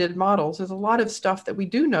integrated model. So there's a lot of stuff that we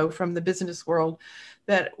do know from the business world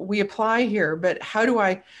that we apply here. But how do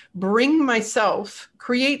I bring myself,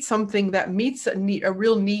 create something that meets a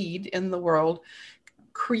real need in the world,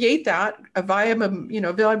 create that a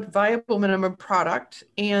viable minimum product,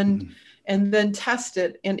 and then test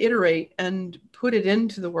it and iterate and put it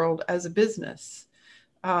into the world as a business.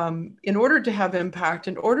 In order to have impact,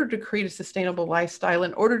 in order to create a sustainable lifestyle,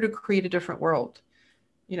 in order to create a different world,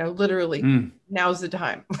 literally, now's the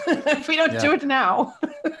time. If we don't do it now.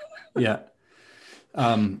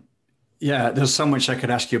 There's so much I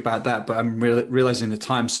could ask you about that, but I'm realizing the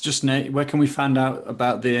time. So just, Nate, where can we find out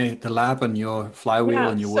about the lab and your flywheel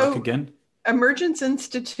and your work again?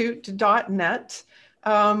 emergenceinstitute.net.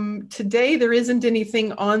 Today, there isn't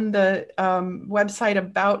anything on the website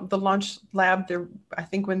about the launch lab. There, I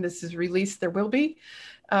think when this is released, there will be.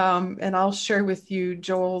 And I'll share with you,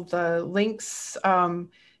 Joel, the links.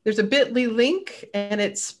 There's a bit.ly link, and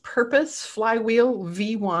it's Purpose Flywheel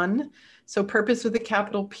V1. So Purpose with a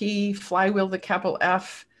capital P, Flywheel the capital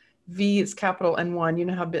F, V is capital N1. You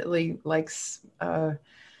know how bit.ly likes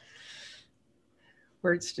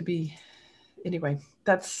words to be. Anyway,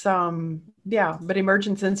 that's, but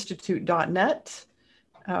emergenceinstitute.net.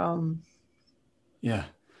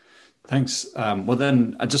 Thanks. Well,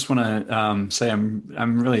 then I just want to say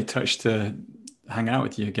I'm really touched to hang out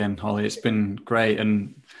with you again, Holly. It's been great.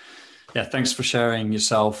 And thanks for sharing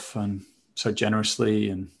yourself and so generously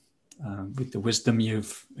and with the wisdom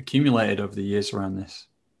you've accumulated over the years around this.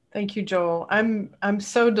 Thank you, Joel. I'm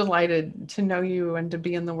so delighted to know you and to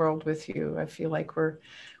be in the world with you. I feel like we're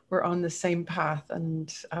on the same path,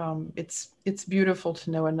 and it's beautiful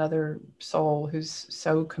to know another soul who's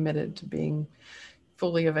so committed to being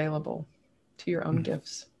fully available to your own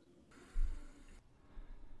gifts.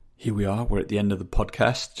 Here we are. We're at the end of the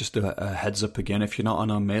podcast. Just a heads up again, if you're not on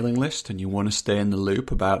our mailing list and you want to stay in the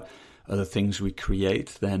loop about other things we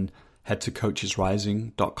create, then head to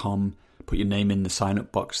coachesrising.com. Put your name in the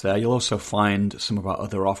sign-up box there. You'll also find some of our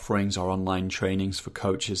other offerings, our online trainings for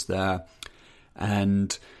coaches there.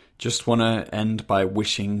 And just want to end by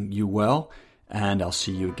wishing you well, and I'll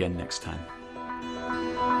see you again next time.